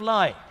children of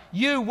light.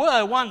 You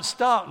were once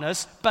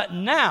darkness, but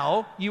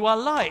now you are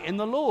light in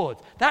the Lord.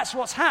 That's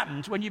what's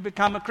happened when you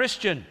become a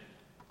Christian.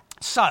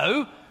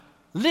 So,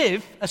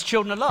 live as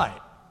children of light.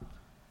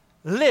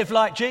 Live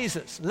like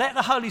Jesus. Let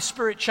the Holy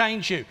Spirit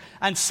change you.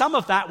 And some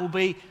of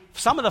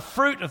the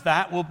fruit of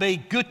that will be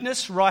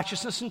goodness,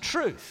 righteousness, and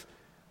truth.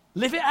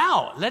 Live it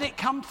out. Let it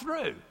come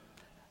through.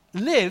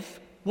 Live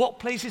what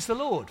pleases the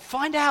Lord.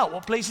 Find out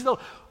what pleases the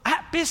Lord.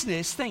 At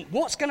business, think,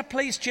 what's going to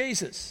please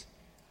Jesus?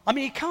 I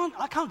mean,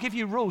 I can't give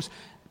you rules.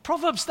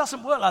 Proverbs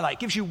doesn't work like that. It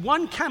gives you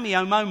one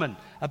cameo moment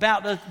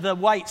about the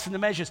weights and the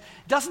measures.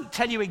 It doesn't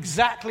tell you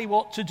exactly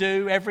what to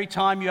do every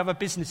time you have a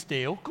business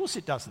deal. Of course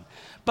it doesn't.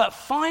 But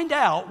find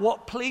out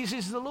what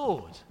pleases the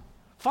Lord.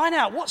 Find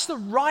out what's the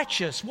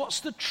righteous,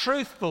 what's the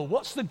truthful,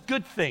 what's the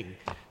good thing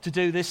to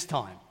do this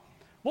time.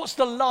 What's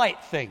the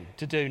light thing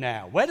to do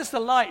now? Where does the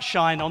light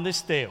shine on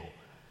this deal?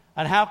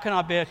 And how can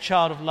I be a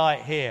child of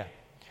light here?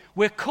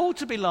 We're called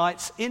to be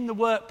lights in the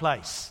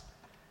workplace.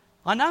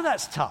 I know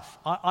that's tough.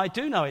 I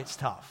do know it's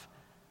tough.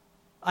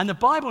 And the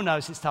Bible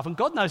knows it's tough, and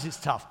God knows it's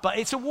tough, but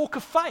it's a walk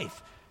of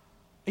faith.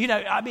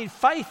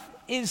 Faith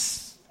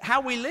is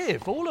how we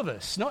live, all of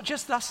us, not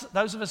just us,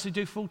 those of us who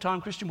do full-time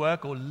Christian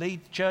work or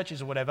lead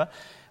churches or whatever.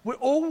 We're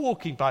all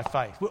walking by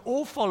faith. We're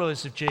all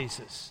followers of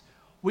Jesus.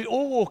 We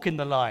all walk in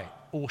the light,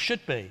 or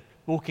should be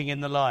walking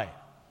in the light.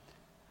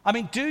 I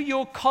mean, do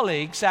your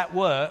colleagues at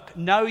work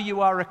know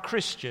you are a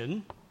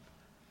Christian?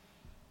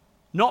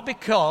 Not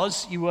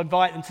because you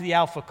invite them to the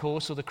Alpha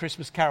course or the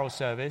Christmas Carol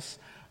service,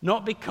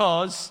 not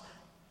because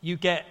you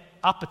get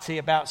uppity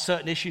about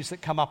certain issues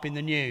that come up in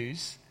the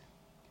news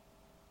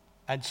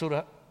and sort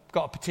of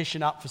got a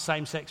petition up for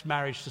same-sex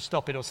marriage to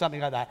stop it or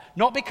something like that.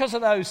 Not because of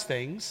those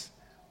things,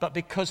 but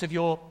because of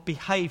your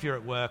behavior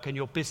at work and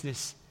your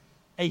business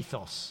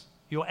ethos,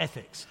 your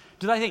ethics.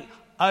 Do they think,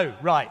 oh,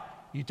 right,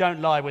 you don't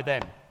lie with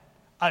them?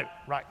 Oh,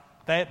 right,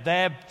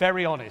 they're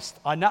very honest.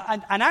 I know,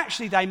 and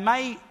actually they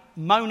may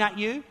moan at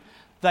you.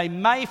 They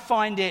may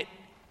find it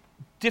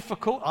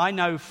difficult. I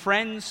know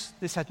friends,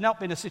 this had not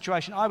been a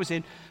situation I was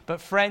in, but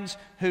friends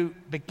who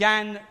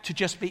began to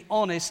just be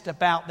honest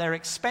about their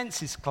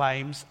expenses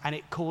claims, and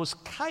it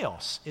caused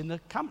chaos in the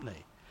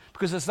company.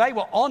 Because as they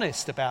were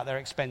honest about their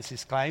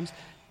expenses claims,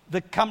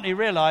 the company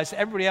realized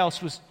everybody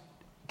else was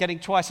getting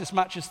twice as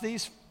much as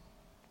these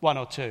one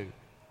or two.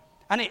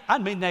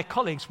 And their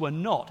colleagues were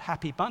not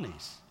happy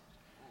bunnies.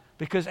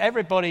 Because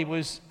everybody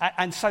was,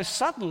 and so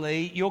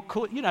suddenly you've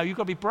got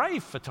to be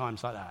brave for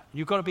times like that.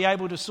 You've got to be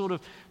able to sort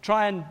of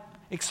try and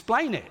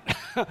explain it,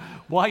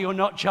 why you're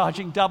not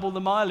charging double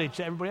the mileage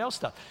that everybody else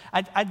does.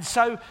 And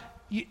so,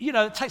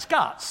 it takes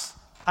guts,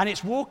 and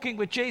it's walking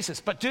with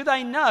Jesus. But do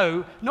they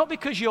know, not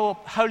because you're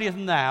holier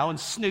than thou and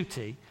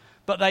snooty,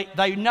 but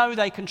they know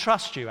they can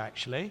trust you,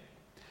 actually,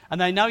 and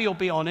they know you'll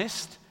be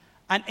honest.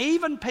 And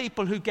even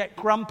people who get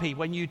grumpy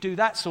when you do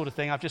that sort of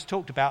thing I've just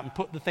talked about and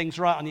put the things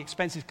right on the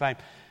expenses claim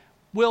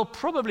will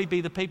probably be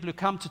the people who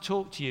come to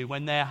talk to you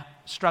when they're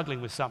struggling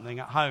with something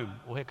at home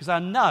or here, because they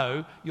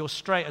know you're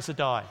straight as a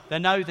die. They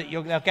know that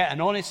they'll get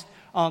an honest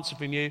answer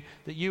from you,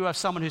 that you are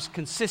someone who's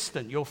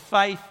consistent. Your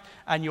faith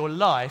and your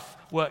life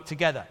work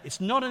together.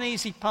 It's not an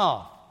easy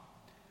path.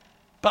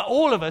 But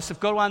all of us have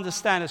got to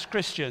understand as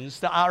Christians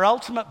that our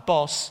ultimate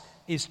boss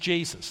is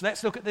Jesus.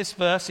 Let's look at this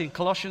verse in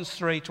Colossians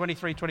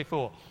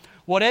 3:23-24.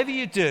 Whatever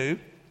you do,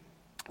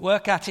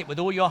 work at it with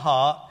all your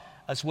heart,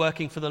 as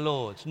working for the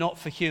Lord, not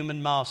for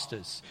human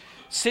masters.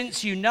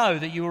 Since you know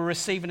that you will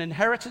receive an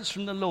inheritance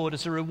from the Lord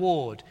as a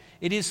reward,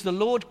 it is the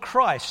Lord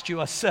Christ you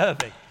are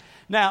serving.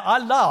 Now, I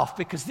laugh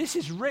because this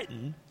is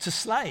written to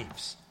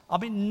slaves. I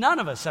mean, none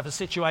of us have a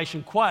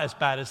situation quite as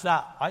bad as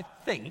that, I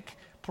think,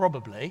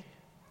 probably,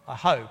 I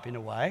hope, in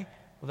a way,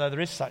 although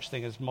there is such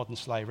thing as modern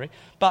slavery.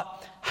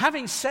 But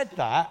having said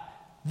that,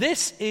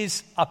 this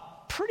is a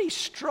pretty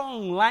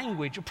strong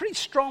language, a pretty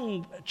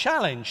strong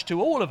challenge to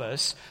all of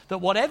us, that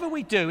whatever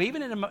we do,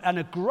 even in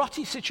a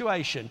grotty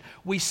situation,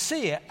 we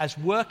see it as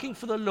working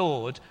for the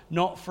Lord,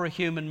 not for a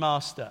human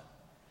master.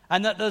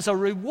 And that there's a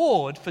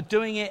reward for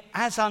doing it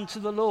as unto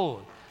the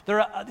Lord.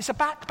 It's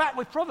back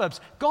with Proverbs.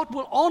 God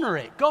will honor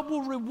it. God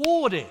will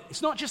reward it.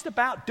 It's not just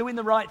about doing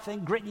the right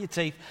thing, gritting your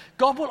teeth.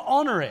 God will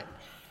honor it.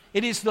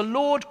 It is the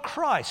Lord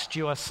Christ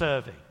you are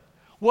serving.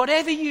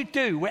 Whatever you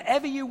do,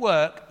 wherever you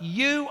work,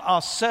 you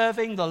are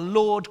serving the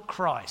Lord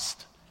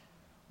Christ.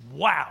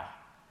 Wow.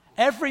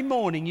 Every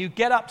morning you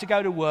get up to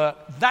go to work,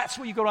 that's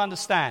what you've got to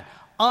understand.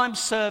 I'm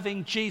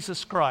serving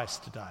Jesus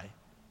Christ today.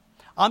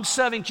 I'm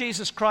serving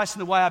Jesus Christ in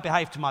the way I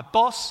behave to my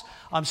boss.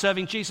 I'm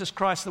serving Jesus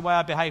Christ in the way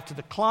I behave to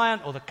the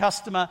client or the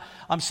customer.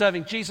 I'm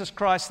serving Jesus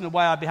Christ in the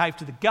way I behave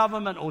to the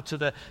government or to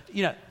the,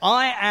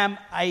 I am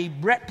a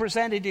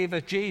representative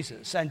of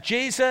Jesus. And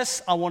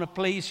Jesus, I want to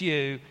please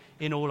you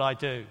in all I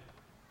do.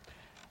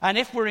 And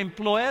if we're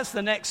employers,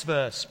 the next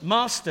verse,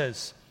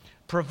 masters,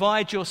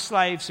 provide your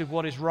slaves with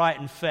what is right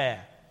and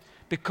fair,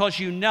 because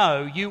you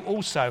know you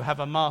also have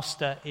a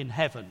master in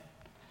heaven.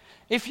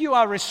 If you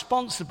are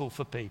responsible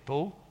for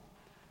people,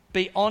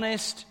 be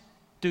honest,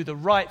 do the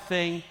right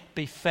thing,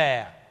 be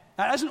fair.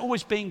 Now, it isn't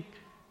always being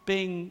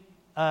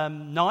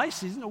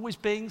nice, it isn't always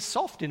being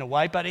soft in a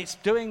way, but it's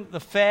doing the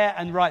fair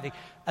and right thing.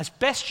 As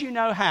best you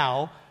know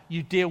how,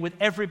 you deal with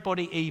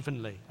everybody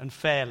evenly and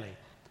fairly.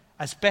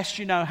 As best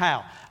you know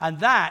how.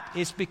 And that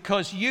is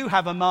because you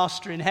have a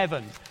master in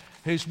heaven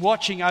who's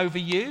watching over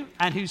you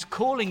and who's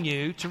calling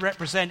you to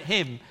represent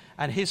him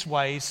and his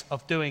ways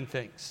of doing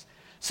things.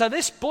 So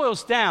this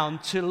boils down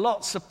to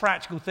lots of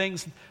practical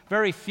things,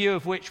 very few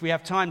of which we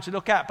have time to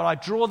look at, but I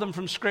draw them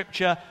from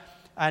Scripture,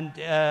 and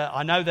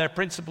I know there are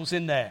principles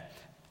in there.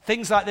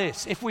 Things like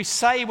this. If we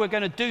say we're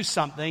going to do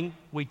something,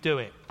 we do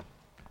it.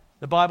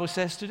 The Bible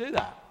says to do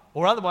that.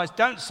 Or otherwise,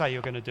 don't say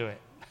you're going to do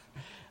it,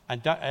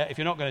 and if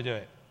you're not going to do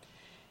it.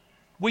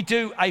 We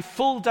do a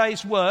full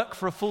day's work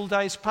for a full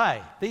day's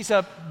pay. These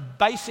are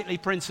basically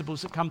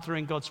principles that come through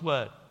in God's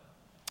Word.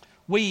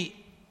 We,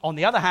 on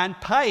the other hand,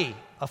 pay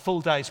a full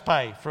day's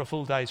pay for a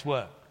full day's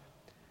work.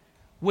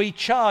 We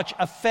charge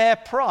a fair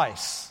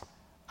price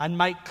and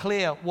make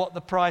clear what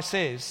the price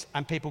is,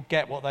 and people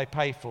get what they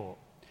pay for.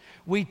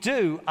 We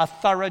do a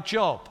thorough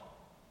job.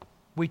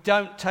 We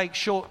don't take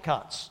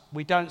shortcuts.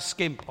 We don't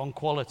skimp on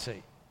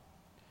quality.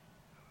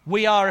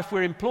 We are, if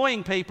we're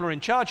employing people or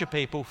in charge of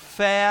people,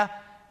 fair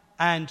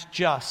and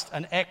just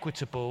and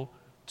equitable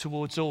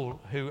towards all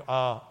who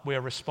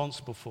we're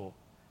responsible for.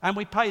 And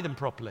we pay them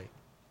properly.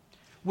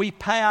 We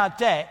pay our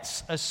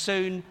debts as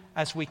soon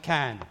as we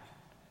can.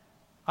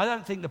 I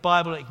don't think the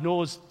Bible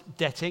ignores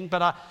debting,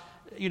 but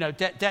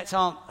debts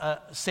aren't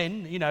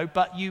sin,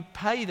 but you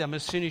pay them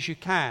as soon as you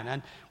can.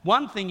 And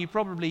one thing you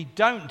probably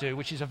don't do,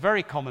 which is a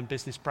very common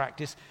business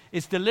practice,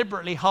 is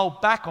deliberately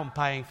hold back on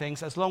paying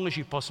things as long as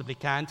you possibly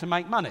can to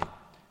make money.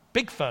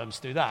 Big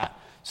firms do that.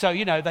 So,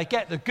 they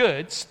get the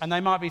goods and they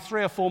might be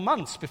 3 or 4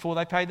 months before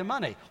they pay the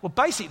money. Well,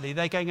 basically,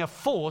 they're getting a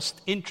forced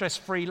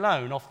interest-free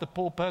loan off the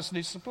poor person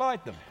who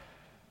supplied them.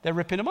 They're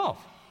ripping them off.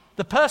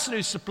 The person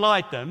who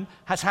supplied them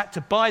has had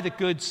to buy the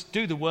goods,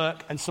 do the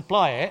work and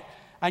supply it,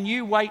 and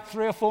you wait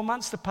 3 or 4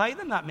 months to pay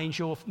them. That means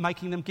you're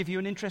making them give you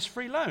an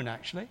interest-free loan,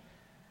 actually.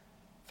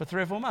 for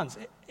 3 or 4 months.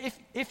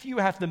 If you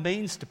have the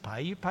means to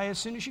pay, you pay as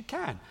soon as you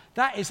can.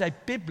 That is a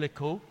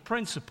biblical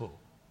principle.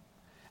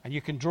 And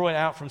you can draw it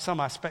out from some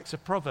aspects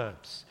of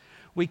Proverbs.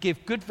 We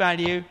give good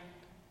value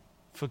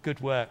for good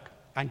work,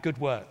 and good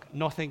work,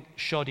 nothing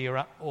shoddy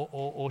or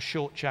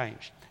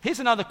shortchanged.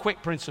 Here's another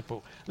quick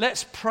principle.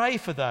 Let's pray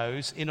for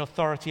those in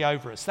authority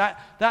over us.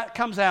 That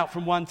comes out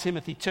from 1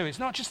 Timothy 2. It's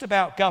not just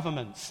about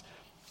governments.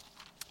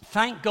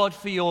 Thank God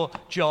for your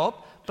job,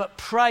 but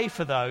pray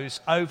for those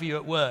over you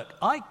at work.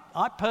 I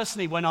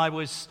personally, when I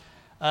was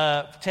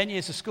 10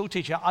 years a school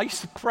teacher, I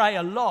used to pray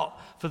a lot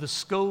for the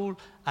school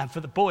and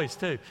for the boys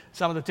too,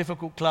 some of the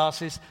difficult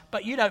classes.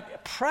 But,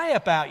 pray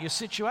about your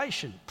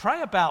situation.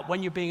 Pray about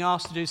when you're being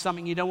asked to do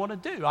something you don't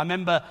want to do. I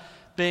remember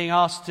being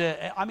asked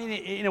to,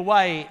 in a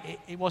way,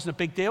 it wasn't a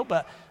big deal,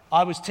 but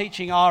I was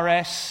teaching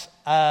RS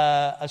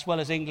as well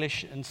as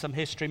English and some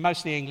history,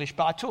 mostly English,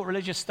 but I taught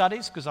religious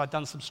studies because I'd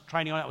done some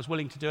training on it, I was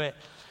willing to do it.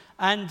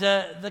 And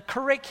the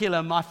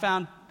curriculum I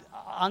found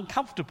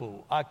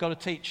uncomfortable. I've got to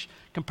teach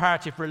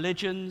comparative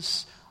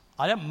religions.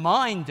 I don't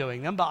mind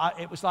doing them, but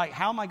it was like,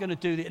 how am I going to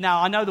do this?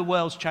 Now, I know the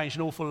world's changed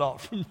an awful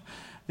lot from,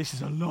 this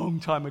is a long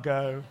time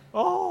ago.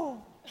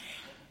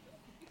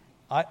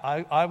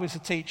 I was a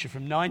teacher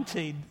from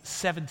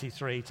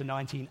 1973 to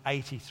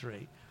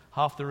 1983.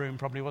 Half the room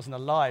probably wasn't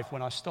alive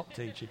when I stopped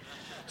teaching.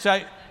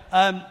 So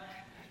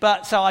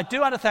I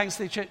do understand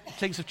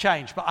things have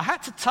changed, but I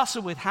had to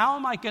tussle with how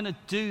am I going to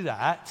do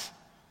that.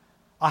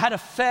 I had a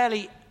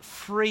fairly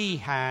free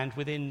hand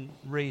within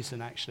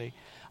reason, actually.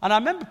 And I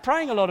remember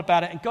praying a lot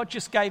about it, and God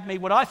just gave me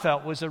what I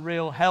felt was a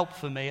real help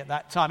for me at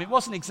that time. It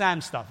wasn't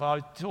exam stuff. I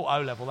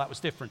taught O-level, that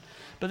was different.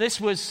 But this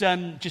was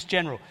just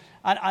general.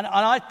 And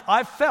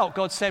I felt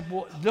God said,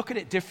 well, look at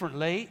it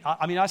differently.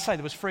 I say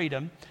there was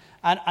freedom.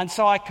 And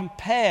so I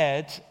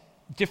compared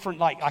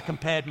I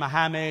compared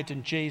Muhammad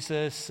and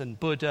Jesus and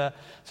Buddha.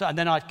 And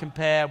then I'd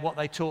compare what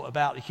they taught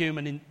about the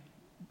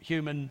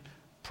human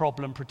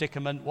problem,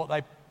 predicament, what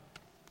they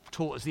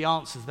taught as the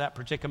answers to that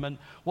predicament,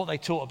 what they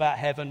taught about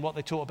heaven, what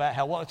they taught about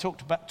hell, what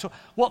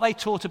they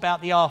taught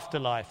about the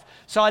afterlife.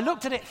 So I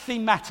looked at it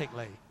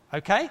thematically,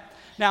 okay?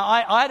 Now,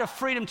 I had a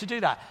freedom to do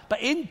that.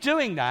 But in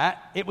doing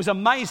that, it was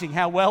amazing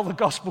how well the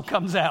gospel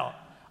comes out.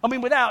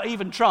 Without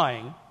even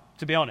trying,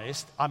 to be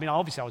honest.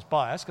 Obviously I was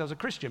biased because I was a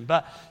Christian,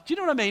 but do you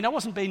know what I mean? I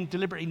wasn't being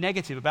deliberately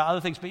negative about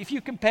other things, but if you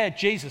compare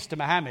Jesus to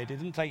Muhammad, it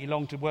didn't take you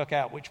long to work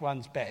out which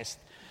one's best.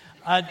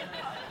 I'm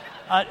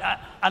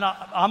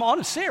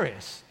on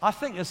serious. I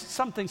think there's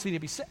some things need to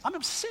be said.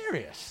 I'm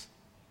serious.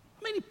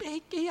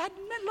 He had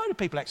a load of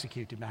people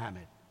executed,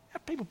 Muhammad. He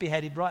had people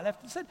beheaded right,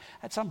 left, and centre.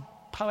 Had some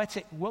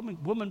poetic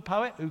woman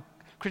poet who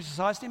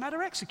criticised him, had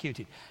her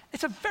executed.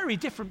 It's a very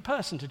different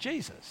person to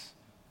Jesus.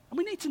 And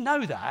we need to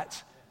know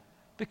that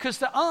because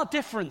there are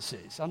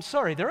differences. I'm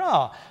sorry, there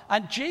are.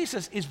 And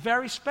Jesus is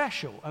very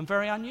special and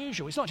very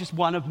unusual. It's not just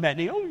one of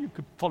many. You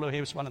could follow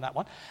here as one of that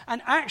one.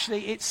 And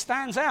actually, it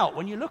stands out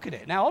when you look at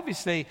it. Now,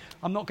 obviously,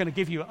 I'm not going to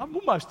give you, I'm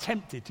almost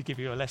tempted to give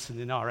you a lesson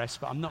in RS,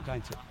 but I'm not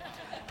going to.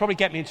 Probably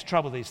get me into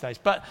trouble these days.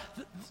 But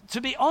to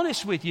be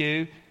honest with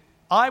you,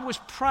 I was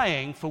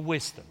praying for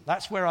wisdom.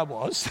 That's where I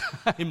was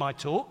in my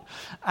talk.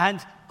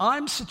 And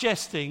I'm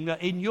suggesting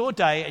that in your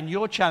day and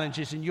your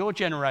challenges in your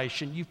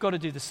generation, you've got to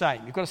do the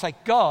same. You've got to say,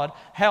 God,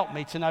 help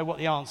me to know what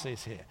the answer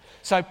is here.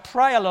 So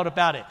pray a lot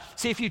about it.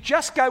 See, if you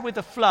just go with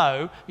the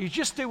flow, you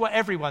just do what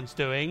everyone's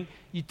doing,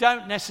 you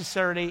don't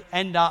necessarily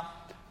end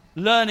up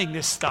learning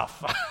this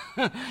stuff.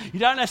 You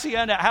don't necessarily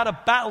learn how to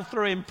battle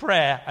through in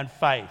prayer and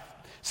faith.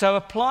 So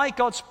apply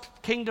God's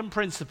kingdom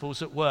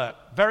principles at work.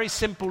 Very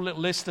simple little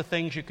list of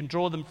things. You can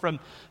draw them from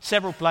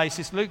several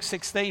places. Luke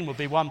 16 will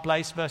be one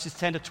place, verses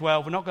 10 to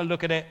 12. We're not going to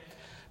look at it.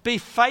 Be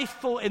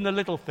faithful in the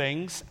little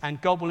things,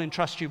 and God will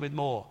entrust you with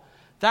more.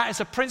 That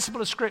is a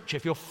principle of Scripture.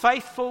 If you're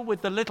faithful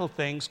with the little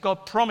things,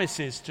 God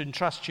promises to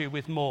entrust you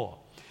with more.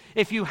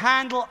 If you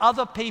handle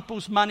other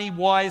people's money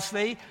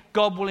wisely,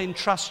 God will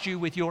entrust you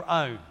with your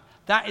own.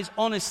 That is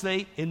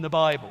honestly in the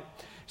Bible.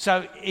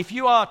 So if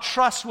you are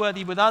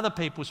trustworthy with other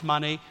people's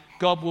money,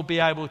 God will be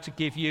able to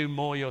give you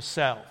more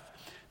yourself.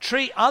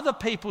 Treat other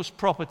people's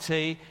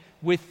property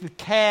with the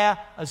care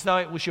as though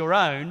it was your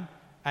own,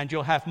 and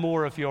you'll have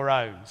more of your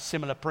own.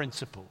 Similar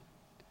principle.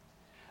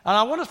 And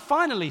I want to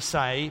finally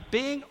say,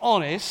 being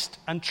honest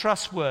and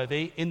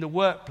trustworthy in the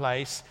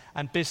workplace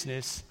and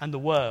business and the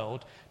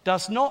world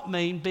does not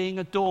mean being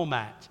a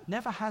doormat.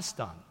 Never has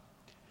done.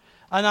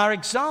 And our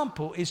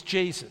example is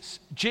Jesus.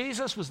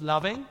 Jesus was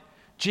loving.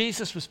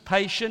 Jesus was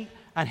patient,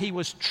 and he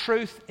was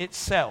truth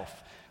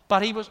itself.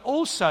 But he was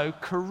also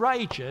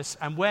courageous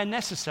and, where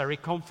necessary,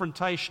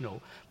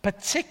 confrontational,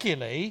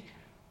 particularly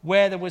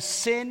where there was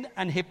sin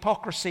and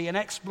hypocrisy and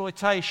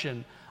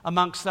exploitation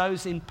amongst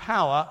those in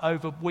power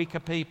over weaker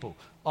people,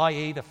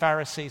 i.e. the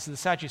Pharisees and the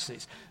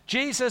Sadducees.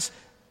 Jesus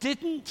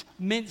didn't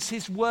mince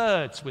his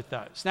words with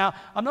those. Now,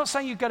 I'm not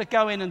saying you've got to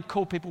go in and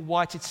call people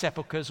whited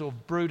sepulchres or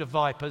brood of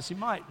vipers. You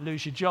might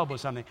lose your job or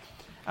something.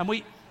 And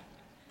we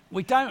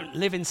don't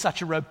live in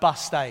such a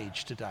robust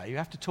age today. You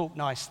have to talk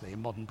nicely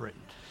in modern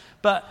Britain.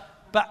 But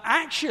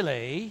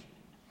actually,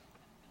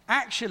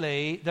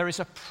 actually there is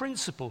a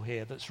principle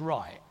here that's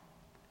right.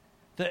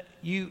 That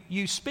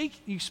you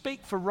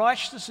speak for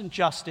righteousness and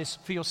justice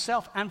for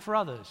yourself and for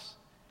others.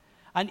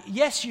 And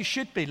yes, you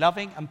should be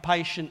loving and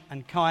patient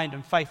and kind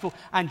and faithful.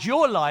 And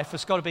your life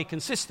has got to be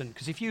consistent.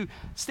 Because if you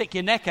stick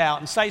your neck out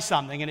and say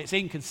something and it's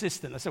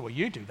inconsistent, they say, well,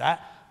 you do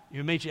that.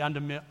 You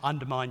immediately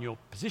undermine your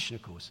position,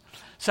 of course.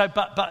 So,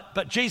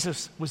 but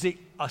Jesus was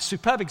a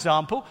superb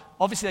example.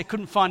 Obviously, they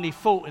couldn't find any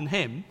fault in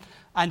him.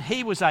 And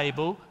he was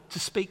able to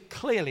speak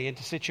clearly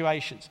into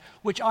situations,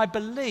 which I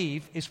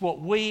believe is what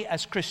we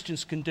as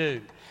Christians can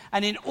do.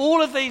 And in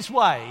all of these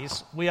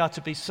ways, we are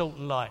to be salt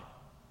and light.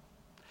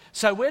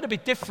 So we're to be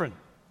different.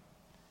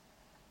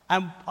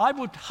 And I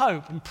would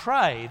hope and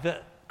pray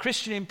that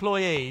Christian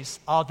employees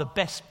are the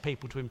best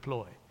people to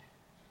employ.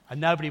 And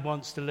nobody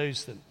wants to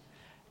lose them.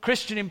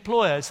 Christian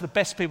employers are the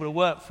best people to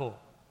work for.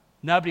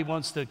 Nobody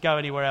wants to go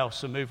anywhere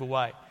else or move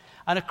away.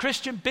 And a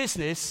Christian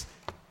business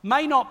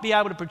may not be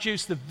able to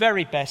produce the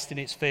very best in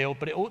its field,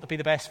 but it ought to be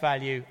the best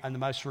value and the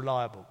most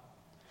reliable.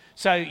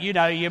 So, you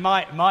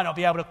might not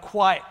be able to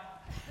quite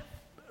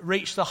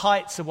reach the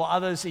heights of what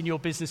others in your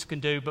business can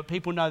do, but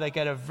people know they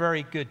get a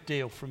very good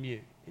deal from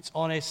you. It's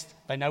honest,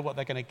 they know what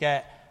they're going to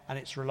get, and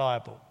it's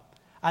reliable.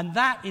 And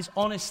that is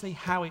honestly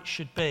how it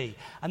should be.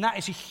 And that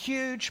is a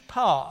huge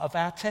part of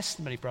our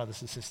testimony,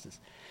 brothers and sisters.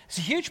 It's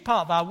a huge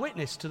part of our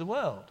witness to the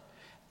world.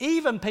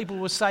 Even people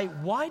will say,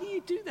 why do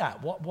you do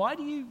that? Why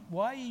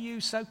are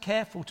you so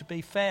careful to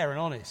be fair and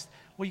honest?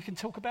 Well, you can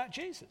talk about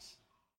Jesus.